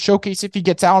nice little showcase if he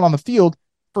gets out on the field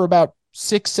for about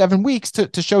 6-7 weeks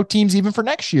to show teams even for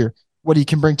next year what he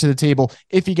can bring to the table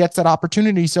if he gets that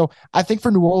opportunity. So I think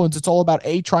for New Orleans, it's all about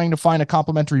trying to find a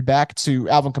complementary back to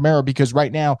Alvin Kamara, because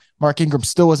right now Mark Ingram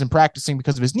still isn't practicing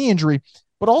because of his knee injury,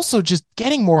 but also just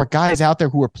getting more guys out there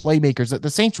who are playmakers. The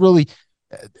Saints really,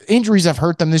 injuries have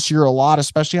hurt them this year a lot,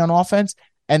 especially on offense,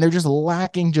 and they're just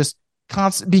lacking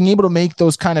being able to make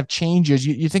those kind of changes.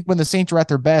 You think when the Saints are at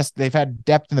their best, they've had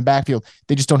depth in the backfield.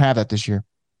 They just don't have that this year.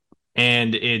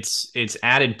 And it's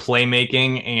added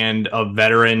playmaking and a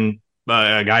veteran,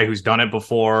 a guy who's done it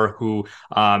before, who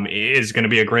is going to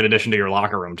be a great addition to your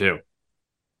locker room too.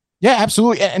 Yeah,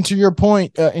 absolutely. And to your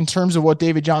point, in terms of what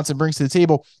David Johnson brings to the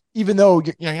table, even though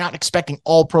you're not expecting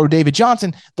all-pro David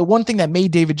Johnson, the one thing that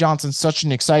made David Johnson such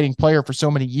an exciting player for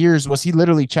so many years was he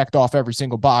literally checked off every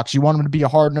single box. You want him to be a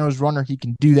hard-nosed runner, he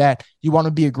can do that. You want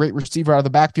him to be a great receiver out of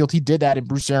the backfield, he did that in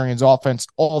Bruce Arians' offense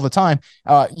all the time.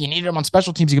 You needed him on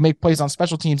special teams, he can make plays on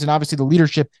special teams, and obviously the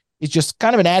leadership is just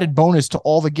kind of an added bonus to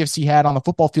all the gifts he had on the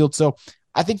football field. So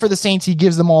I think for the Saints, he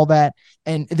gives them all that,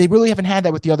 and they really haven't had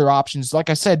that with the other options. Like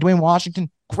I said, Dwayne Washington,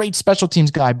 great special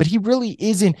teams guy, but he really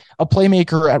isn't a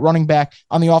playmaker at running back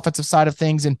on the offensive side of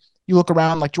things. And you look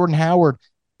around like Jordan Howard,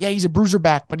 yeah, he's a bruiser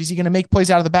back, but is he going to make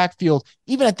plays out of the backfield?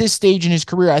 Even at this stage in his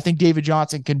career, I think David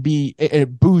Johnson can be a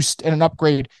boost and an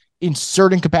upgrade in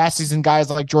certain capacities in guys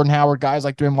like Jordan Howard, guys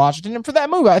like Dwayne Washington. And for that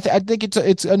move, I think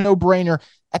it's a no-brainer.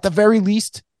 At the very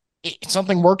least, if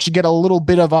something works, you get a little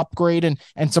bit of upgrade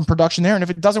and some production there. And if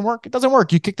it doesn't work, it doesn't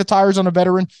work. You kick the tires on a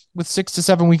veteran with 6 to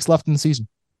 7 weeks left in the season.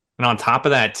 And on top of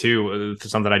that, too,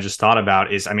 something I just thought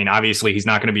about is, obviously he's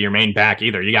not going to be your main back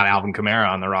either. You got Alvin Kamara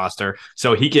on the roster,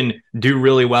 so he can do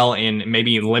really well in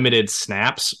maybe limited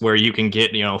snaps where you can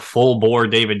get, full bore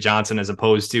David Johnson as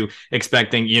opposed to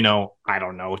expecting,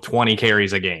 20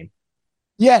 carries a game.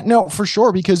 Yeah, no, for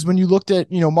sure. Because when you looked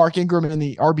at, Mark Ingram in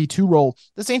the RB2 role,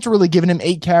 the Saints are really giving him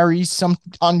 8 carries, some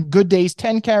on good days,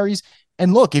 10 carries.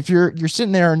 And look, if you're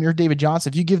sitting there and you're David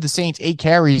Johnson, if you give the Saints 8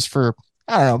 carries for,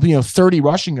 30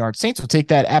 rushing yards, Saints will take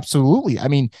that. Absolutely.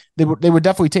 They would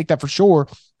definitely take that for sure,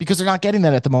 because they're not getting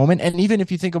that at the moment. And even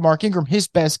if you think of Mark Ingram, his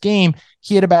best game,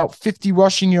 he had about 50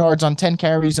 rushing yards on 10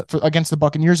 carries against the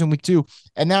Buccaneers in week 2.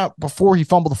 And that, before he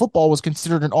fumbled the football, was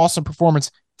considered an awesome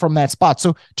performance from that spot.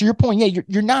 So to your point, yeah,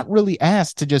 you're not really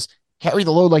asked to just carry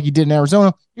the load like you did in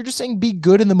Arizona. You're just saying be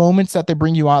good in the moments that they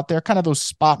bring you out there, kind of those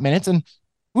spot minutes. And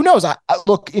who knows? I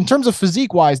look, in terms of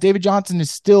physique wise, David Johnson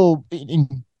is still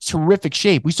in terrific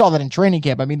shape. We saw that in training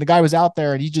camp. The guy was out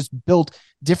there and he just built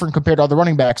different compared to other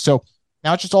running backs. So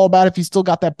Now it's just all about if he's still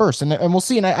got that burst. And we'll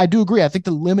see. And I do agree. I think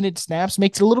the limited snaps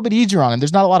makes it a little bit easier on him.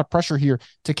 There's not a lot of pressure here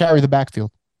to carry the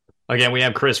backfield. Again, we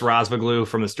have Chris Rosvoglou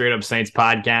from the Straight Up Saints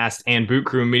podcast and Boot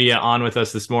Krewe Media on with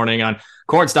us this morning on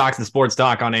Corn Stalks and Sports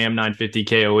Talk on AM 950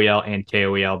 KOEL and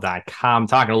KOEL.com.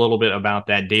 Talking a little bit about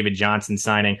that David Johnson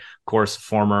signing, of course,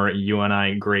 former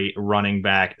UNI great running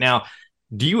back. Now,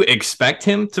 do you expect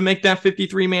him to make that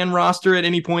 53-man roster at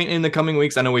any point in the coming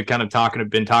weeks? I know we've kind of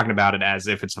been talking about it as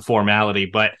if it's a formality,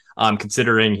 but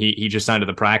considering he just signed to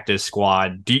the practice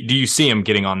squad, do you see him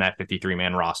getting on that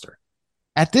 53-man roster?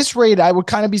 At this rate, I would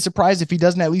kind of be surprised if he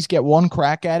doesn't at least get one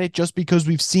crack at it, just because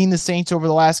we've seen the Saints over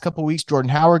the last couple of weeks. Jordan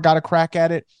Howard got a crack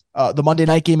at it. The Monday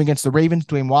night game against the Ravens,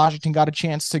 Dwayne Washington got a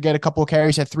chance to get a couple of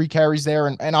carries, had 3 carries there.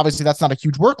 And obviously that's not a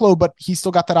huge workload, but he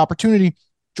still got that opportunity.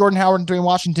 Jordan Howard and Dwayne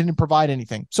Washington didn't provide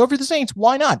anything. So if you're the Saints,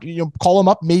 why not? Call him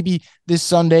up maybe this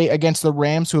Sunday against the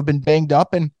Rams, who have been banged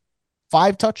up, and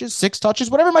 5 touches, 6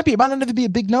 touches, whatever it might be. It might not even be a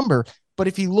big number, but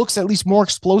if he looks at least more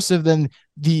explosive than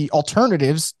the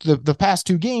alternatives, the past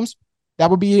 2 games, that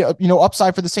would be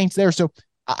upside for the Saints there. So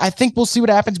I think we'll see what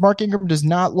happens. Mark Ingram does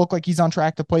not look like he's on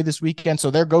track to play this weekend. So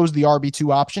there goes the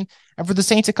RB2 option. And for the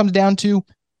Saints, it comes down to,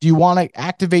 do you want to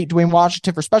activate Dwayne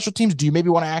Washington for special teams? Do you maybe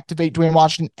want to activate Dwayne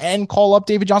Washington and call up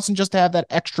David Johnson just to have that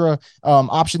extra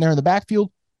option there in the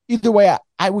backfield? Either way,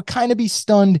 I would kind of be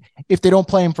stunned if they don't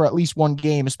play him for at least one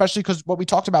game, especially because what we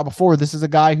talked about before, this is a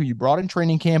guy who you brought in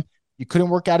training camp. You couldn't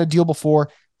work out a deal before.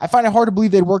 I find it hard to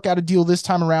believe they'd work out a deal this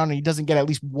time around and he doesn't get at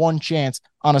least one chance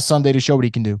on a Sunday to show what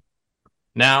he can do.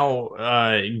 Now,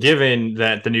 given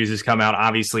that the news has come out,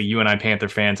 obviously UNI Panther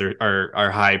fans are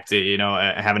hyped,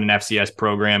 having an FCS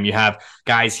program. You have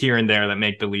guys here and there that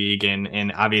make the league,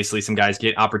 and obviously some guys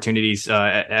get opportunities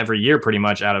every year pretty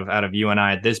much out of UNI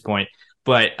at this point.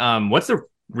 But what's the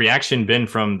reaction been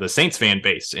from the Saints fan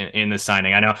base in the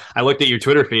signing? I know I looked at your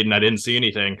Twitter feed and I didn't see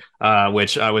anything,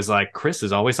 which I was like, Chris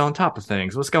is always on top of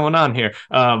things. What's going on here?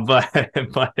 But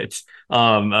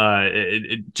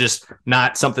it just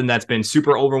not something that's been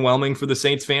super overwhelming for the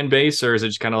Saints fan base, or is it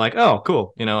just kind of like, oh,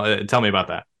 cool. Tell me about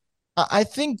that. I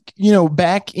think,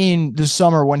 back in the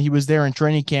summer when he was there in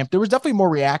training camp, there was definitely more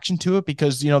reaction to it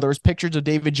because, there was pictures of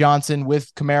David Johnson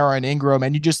with Kamara and Ingram,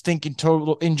 and you just think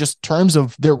in just terms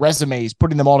of their resumes,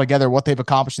 putting them all together, what they've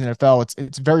accomplished in the NFL.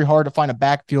 It's very hard to find a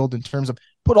backfield in terms of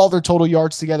put all their total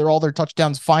yards together, all their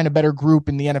touchdowns, find a better group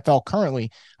in the NFL currently.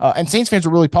 And Saints fans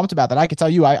were really pumped about that. I can tell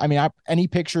you, any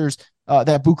pictures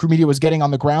that Boot Krewe Media was getting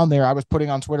on the ground there, I was putting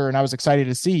on Twitter and I was excited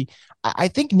to see. I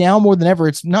think now more than ever,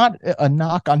 it's not a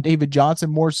knock on David Johnson,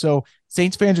 more so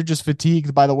Saints fans are just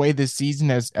fatigued by the way this season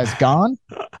has gone.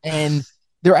 And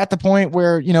they're at the point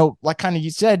where, like kind of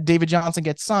you said, David Johnson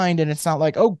gets signed and it's not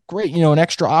like, oh, great, an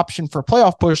extra option for a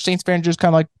playoff push. Saints fans just kind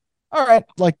of like, all right,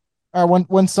 like, all right,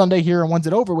 when's Sunday here and when's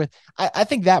it over with? I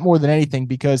think that more than anything,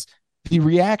 because the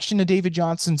reaction to David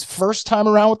Johnson's first time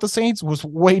around with the Saints was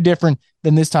way different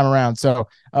than this time around. So,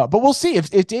 but we'll see if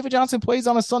David Johnson plays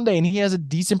on a Sunday and he has a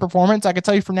decent performance. I can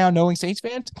tell you from now, knowing Saints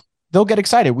fans, they'll get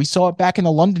excited. We saw it back in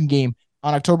the London game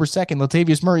on October 2nd.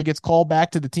 Latavius Murray gets called back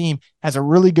to the team, has a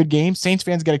really good game. Saints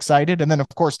fans get excited. And then of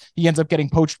course he ends up getting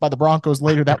poached by the Broncos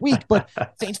later that week, but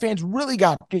Saints fans really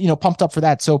got, pumped up for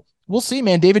that. So we'll see,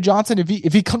 man. David Johnson,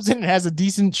 if he comes in and has a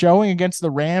decent showing against the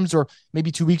Rams or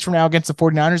maybe 2 weeks from now against the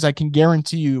 49ers, I can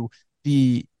guarantee you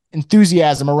the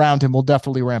enthusiasm around him will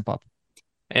definitely ramp up.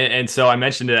 And so I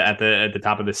mentioned it at the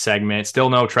top of the segment. Still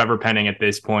no Trevor Penning at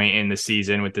this point in the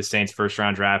season with the Saints' first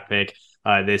round draft pick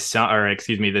this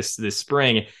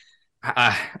spring.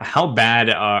 How bad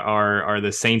are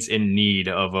the Saints in need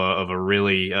of a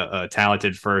really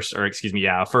talented first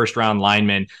round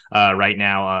lineman right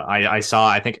now?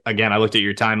 I think again I looked at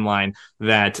your timeline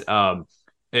that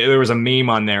there was a meme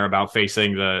on there about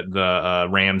facing the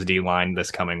Rams D line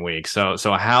this coming week. So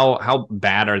how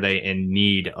bad are they in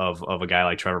need of a guy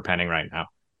like Trevor Penning right now?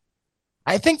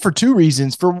 I think for 2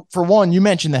 reasons. For one, you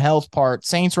mentioned the health part.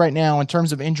 Saints right now in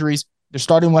terms of injuries, they're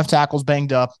starting left tackles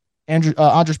banged up.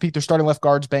 Andres Pete, their starting left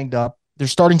guards banged up. They're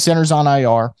starting centers on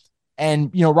IR.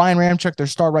 And, Ryan Ramczyk, their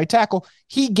star right tackle,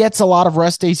 he gets a lot of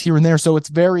rest days here and there. So it's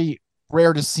very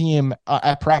rare to see him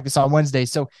at practice on Wednesday.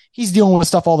 So he's dealing with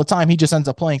stuff all the time. He just ends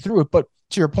up playing through it. But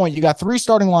to your point, you got 3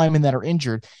 starting linemen that are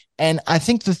injured. And I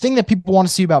think the thing that people want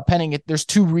to see about Penning, there's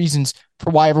 2 reasons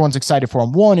for why everyone's excited for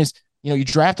him. One is, you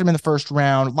drafted him in the first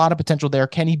round, a lot of potential there.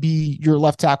 Can he be your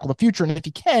left tackle of the future? And if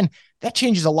he can, that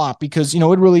changes a lot because, it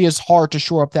really is hard to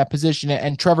shore up that position.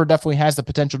 And Trevor definitely has the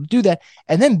potential to do that.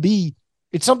 And then B,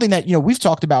 it's something that, we've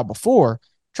talked about before.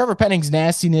 Trevor Penning's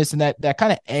nastiness and that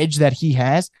kind of edge that he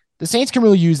has, the Saints can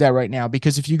really use that right now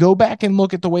because if you go back and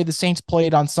look at the way the Saints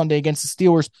played on Sunday against the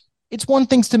Steelers, it's one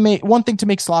thing to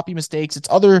make sloppy mistakes. It's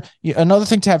another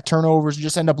thing to have turnovers and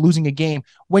just end up losing a game.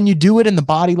 When you do it and the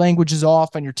body language is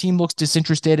off and your team looks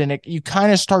disinterested, and you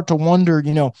kind of start to wonder,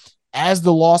 as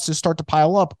the losses start to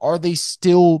pile up, are they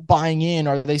still buying in?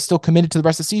 Are they still committed to the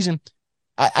rest of the season?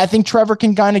 I think Trevor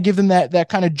can kind of give them that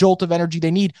kind of jolt of energy they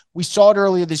need. We saw it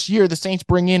earlier this year. The Saints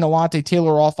bring in Alontae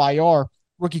Taylor off IR,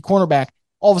 rookie cornerback.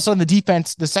 All of a sudden, the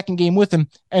defense, the second game with him,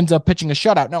 ends up pitching a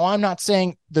shutout. Now, I'm not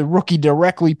saying the rookie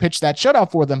directly pitched that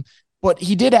shutout for them, but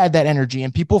he did add that energy,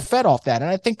 and people fed off that. And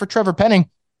I think for Trevor Penning, if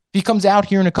he comes out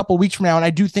here in a couple of weeks from now, and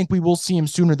I do think we will see him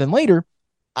sooner than later,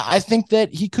 I think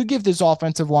that he could give this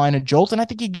offensive line a jolt, and I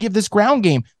think he could give this ground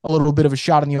game a little bit of a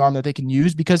shot in the arm that they can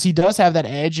use, because he does have that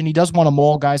edge, and he does want to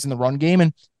maul guys in the run game,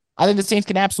 and I think the Saints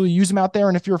can absolutely use him out there.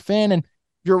 And if you're a fan and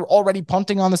you're already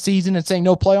punting on the season and saying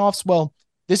no playoffs, well,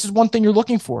 this is one thing you're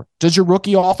looking for. Does your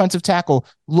rookie offensive tackle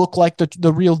look like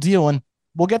the real deal? And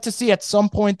we'll get to see at some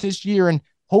point this year, and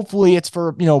hopefully it's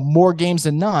for more games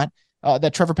than not,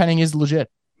 that Trevor Penning is legit.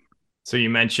 So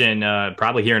you mentioned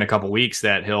probably here in a couple of weeks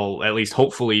that he'll at least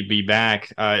hopefully be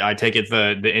back. I take it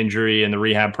the injury and the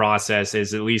rehab process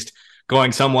is at least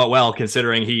going somewhat well,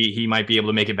 considering he might be able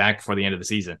to make it back before the end of the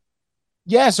season.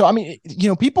 Yeah, so I mean,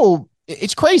 people,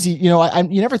 it's crazy. You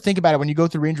never think about it when you go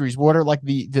through injuries. What are like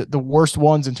the worst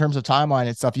ones in terms of timeline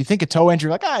and stuff? You think a toe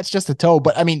injury, like it's just a toe,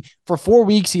 but I mean, for 4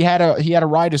 weeks he had to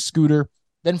ride a scooter.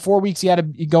 Then 4 weeks he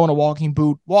had to go in a walking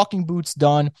boot. Walking boot's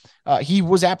done. He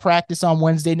was at practice on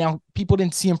Wednesday. Now, people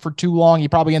didn't see him for too long. He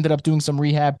probably ended up doing some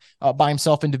rehab by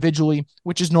himself individually,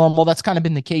 which is normal. That's kind of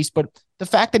been the case. But the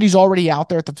fact that he's already out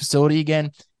there at the facility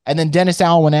again, and then Dennis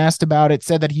Allen, when asked about it,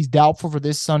 said that he's doubtful for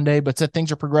this Sunday, but said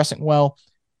things are progressing well.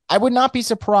 I would not be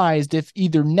surprised if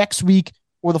either next week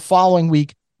or the following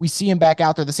week we see him back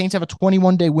out there. The Saints have a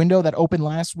 21-day window that opened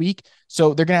last week,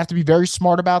 so they're going to have to be very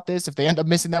smart about this. If they end up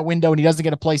missing that window and he doesn't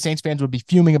get to play, Saints fans would be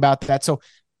fuming about that. So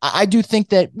I do think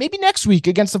that maybe next week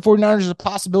against the 49ers is a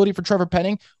possibility for Trevor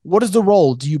Penning. What is the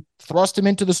role? Do you thrust him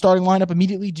into the starting lineup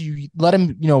immediately? Do you let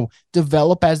him,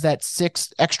 develop as that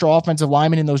sixth extra offensive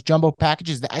lineman in those jumbo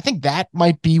packages? I think that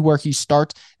might be where he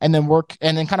starts and then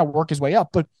kind of work his way up.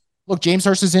 But look, James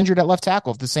Hurst is injured at left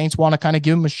tackle. If the Saints want to kind of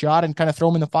give him a shot and kind of throw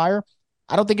him in the fire,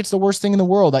 I don't think it's the worst thing in the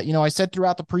world. I said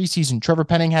throughout the preseason, Trevor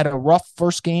Penning had a rough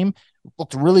first game,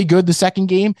 looked really good the second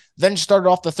game, then started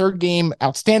off the third game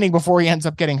outstanding before he ends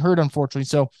up getting hurt, unfortunately.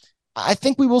 So I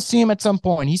think we will see him at some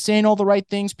point. He's saying all the right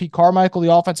things. Pete Carmichael,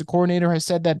 the offensive coordinator, has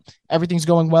said that everything's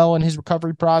going well in his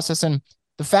recovery process. And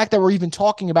the fact that we're even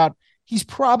talking about he's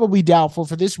probably doubtful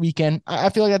for this weekend, I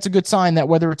feel like that's a good sign that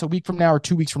whether it's a week from now or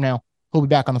 2 weeks from now, he'll be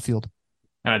back on the field.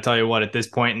 And I tell you what, at this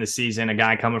point in the season, a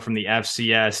guy coming from the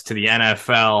FCS to the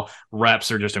NFL, reps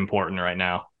are just important right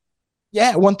now.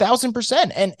 Yeah,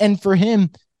 1,000%. And for him,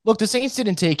 look, the Saints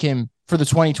didn't take him for the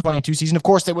 2022 season. Of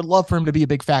course, they would love for him to be a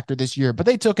big factor this year, but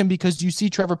they took him because you see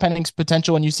Trevor Penning's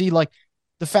potential, and you see like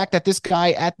the fact that this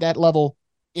guy at that level,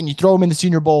 and you throw him in the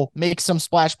Senior Bowl, makes some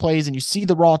splash plays, and you see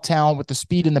the raw talent with the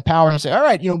speed and the power, and say, all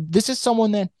right, this is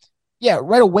someone that, yeah,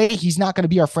 right away, he's not going to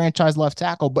be our franchise left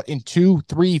tackle, but in 2,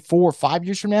 3, 4, 5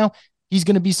 years from now, he's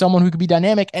going to be someone who could be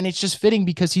dynamic. And it's just fitting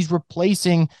because he's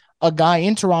replacing a guy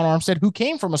in Teron Armstead who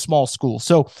came from a small school.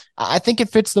 So I think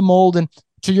it fits the mold. And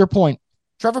to your point,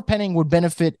 Trevor Penning would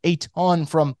benefit a ton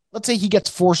from, let's say he gets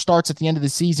 4 starts at the end of the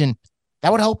season.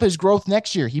 That would help his growth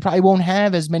next year. He probably won't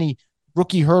have as many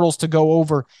rookie hurdles to go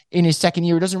over in his second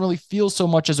year. It doesn't really feel so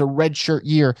much as a redshirt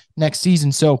year next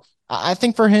season. So I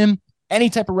think for him, any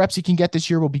type of reps he can get this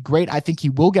year will be great. I think he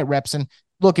will get reps. And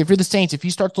look, if you're the Saints, if he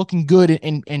starts looking good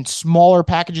in smaller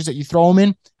packages that you throw him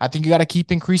in, I think you got to keep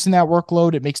increasing that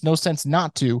workload. It makes no sense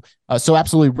not to. So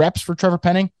absolutely reps for Trevor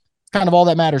Penning. It's kind of all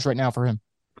that matters right now for him.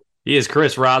 He is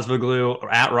Chris Rosvoglou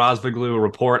at Rosvoglou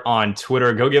Report on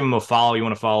Twitter. Go give him a follow. You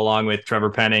want to follow along with Trevor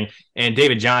Penning and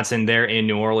David Johnson there in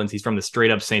New Orleans. He's from the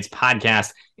Straight Up Saints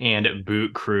podcast and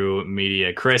Boot Krewe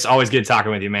Media. Chris, always good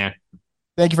talking with you, man.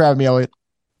 Thank you for having me, Eliot.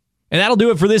 And that'll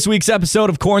do it for this week's episode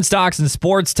of Corn Stalks and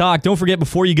Sports Talk. Don't forget,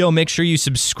 before you go, make sure you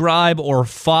subscribe or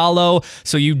follow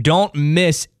so you don't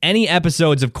miss any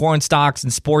episodes of Corn Stalks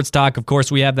and Sports Talk. Of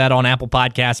course, we have that on Apple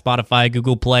Podcasts, Spotify,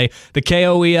 Google Play, the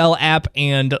KOEL app,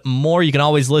 and more. You can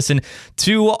always listen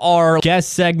to our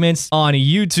guest segments on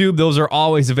YouTube. Those are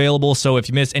always available, so if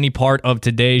you miss any part of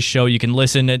today's show, you can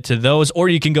listen to those, or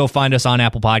you can go find us on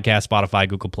Apple Podcasts, Spotify,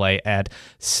 Google Play,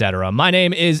 etc. My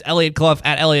name is Eliot Clough,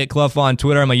 at Eliot Clough on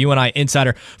Twitter. I'm a UNI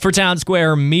insider for Town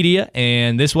Square Media,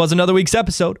 and this was another week's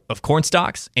episode of Corn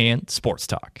Stalks and Sports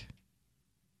Talk.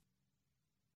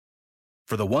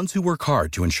 For the ones who work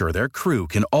hard to ensure their crew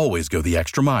can always go the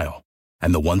extra mile,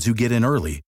 and the ones who get in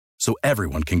early so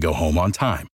everyone can go home on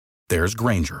time, there's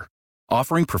Grainger,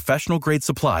 offering professional-grade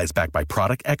supplies backed by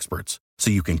product experts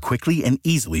so you can quickly and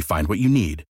easily find what you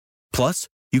need. Plus,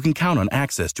 you can count on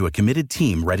access to a committed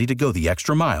team ready to go the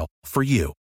extra mile for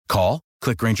you. Call,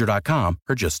 click Grainger.com,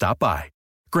 or just stop by.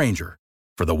 Grainger,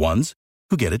 for the ones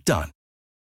who get it done.